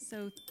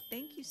 So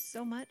thank you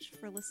so much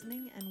for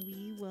listening, and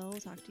we will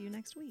talk to you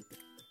next week.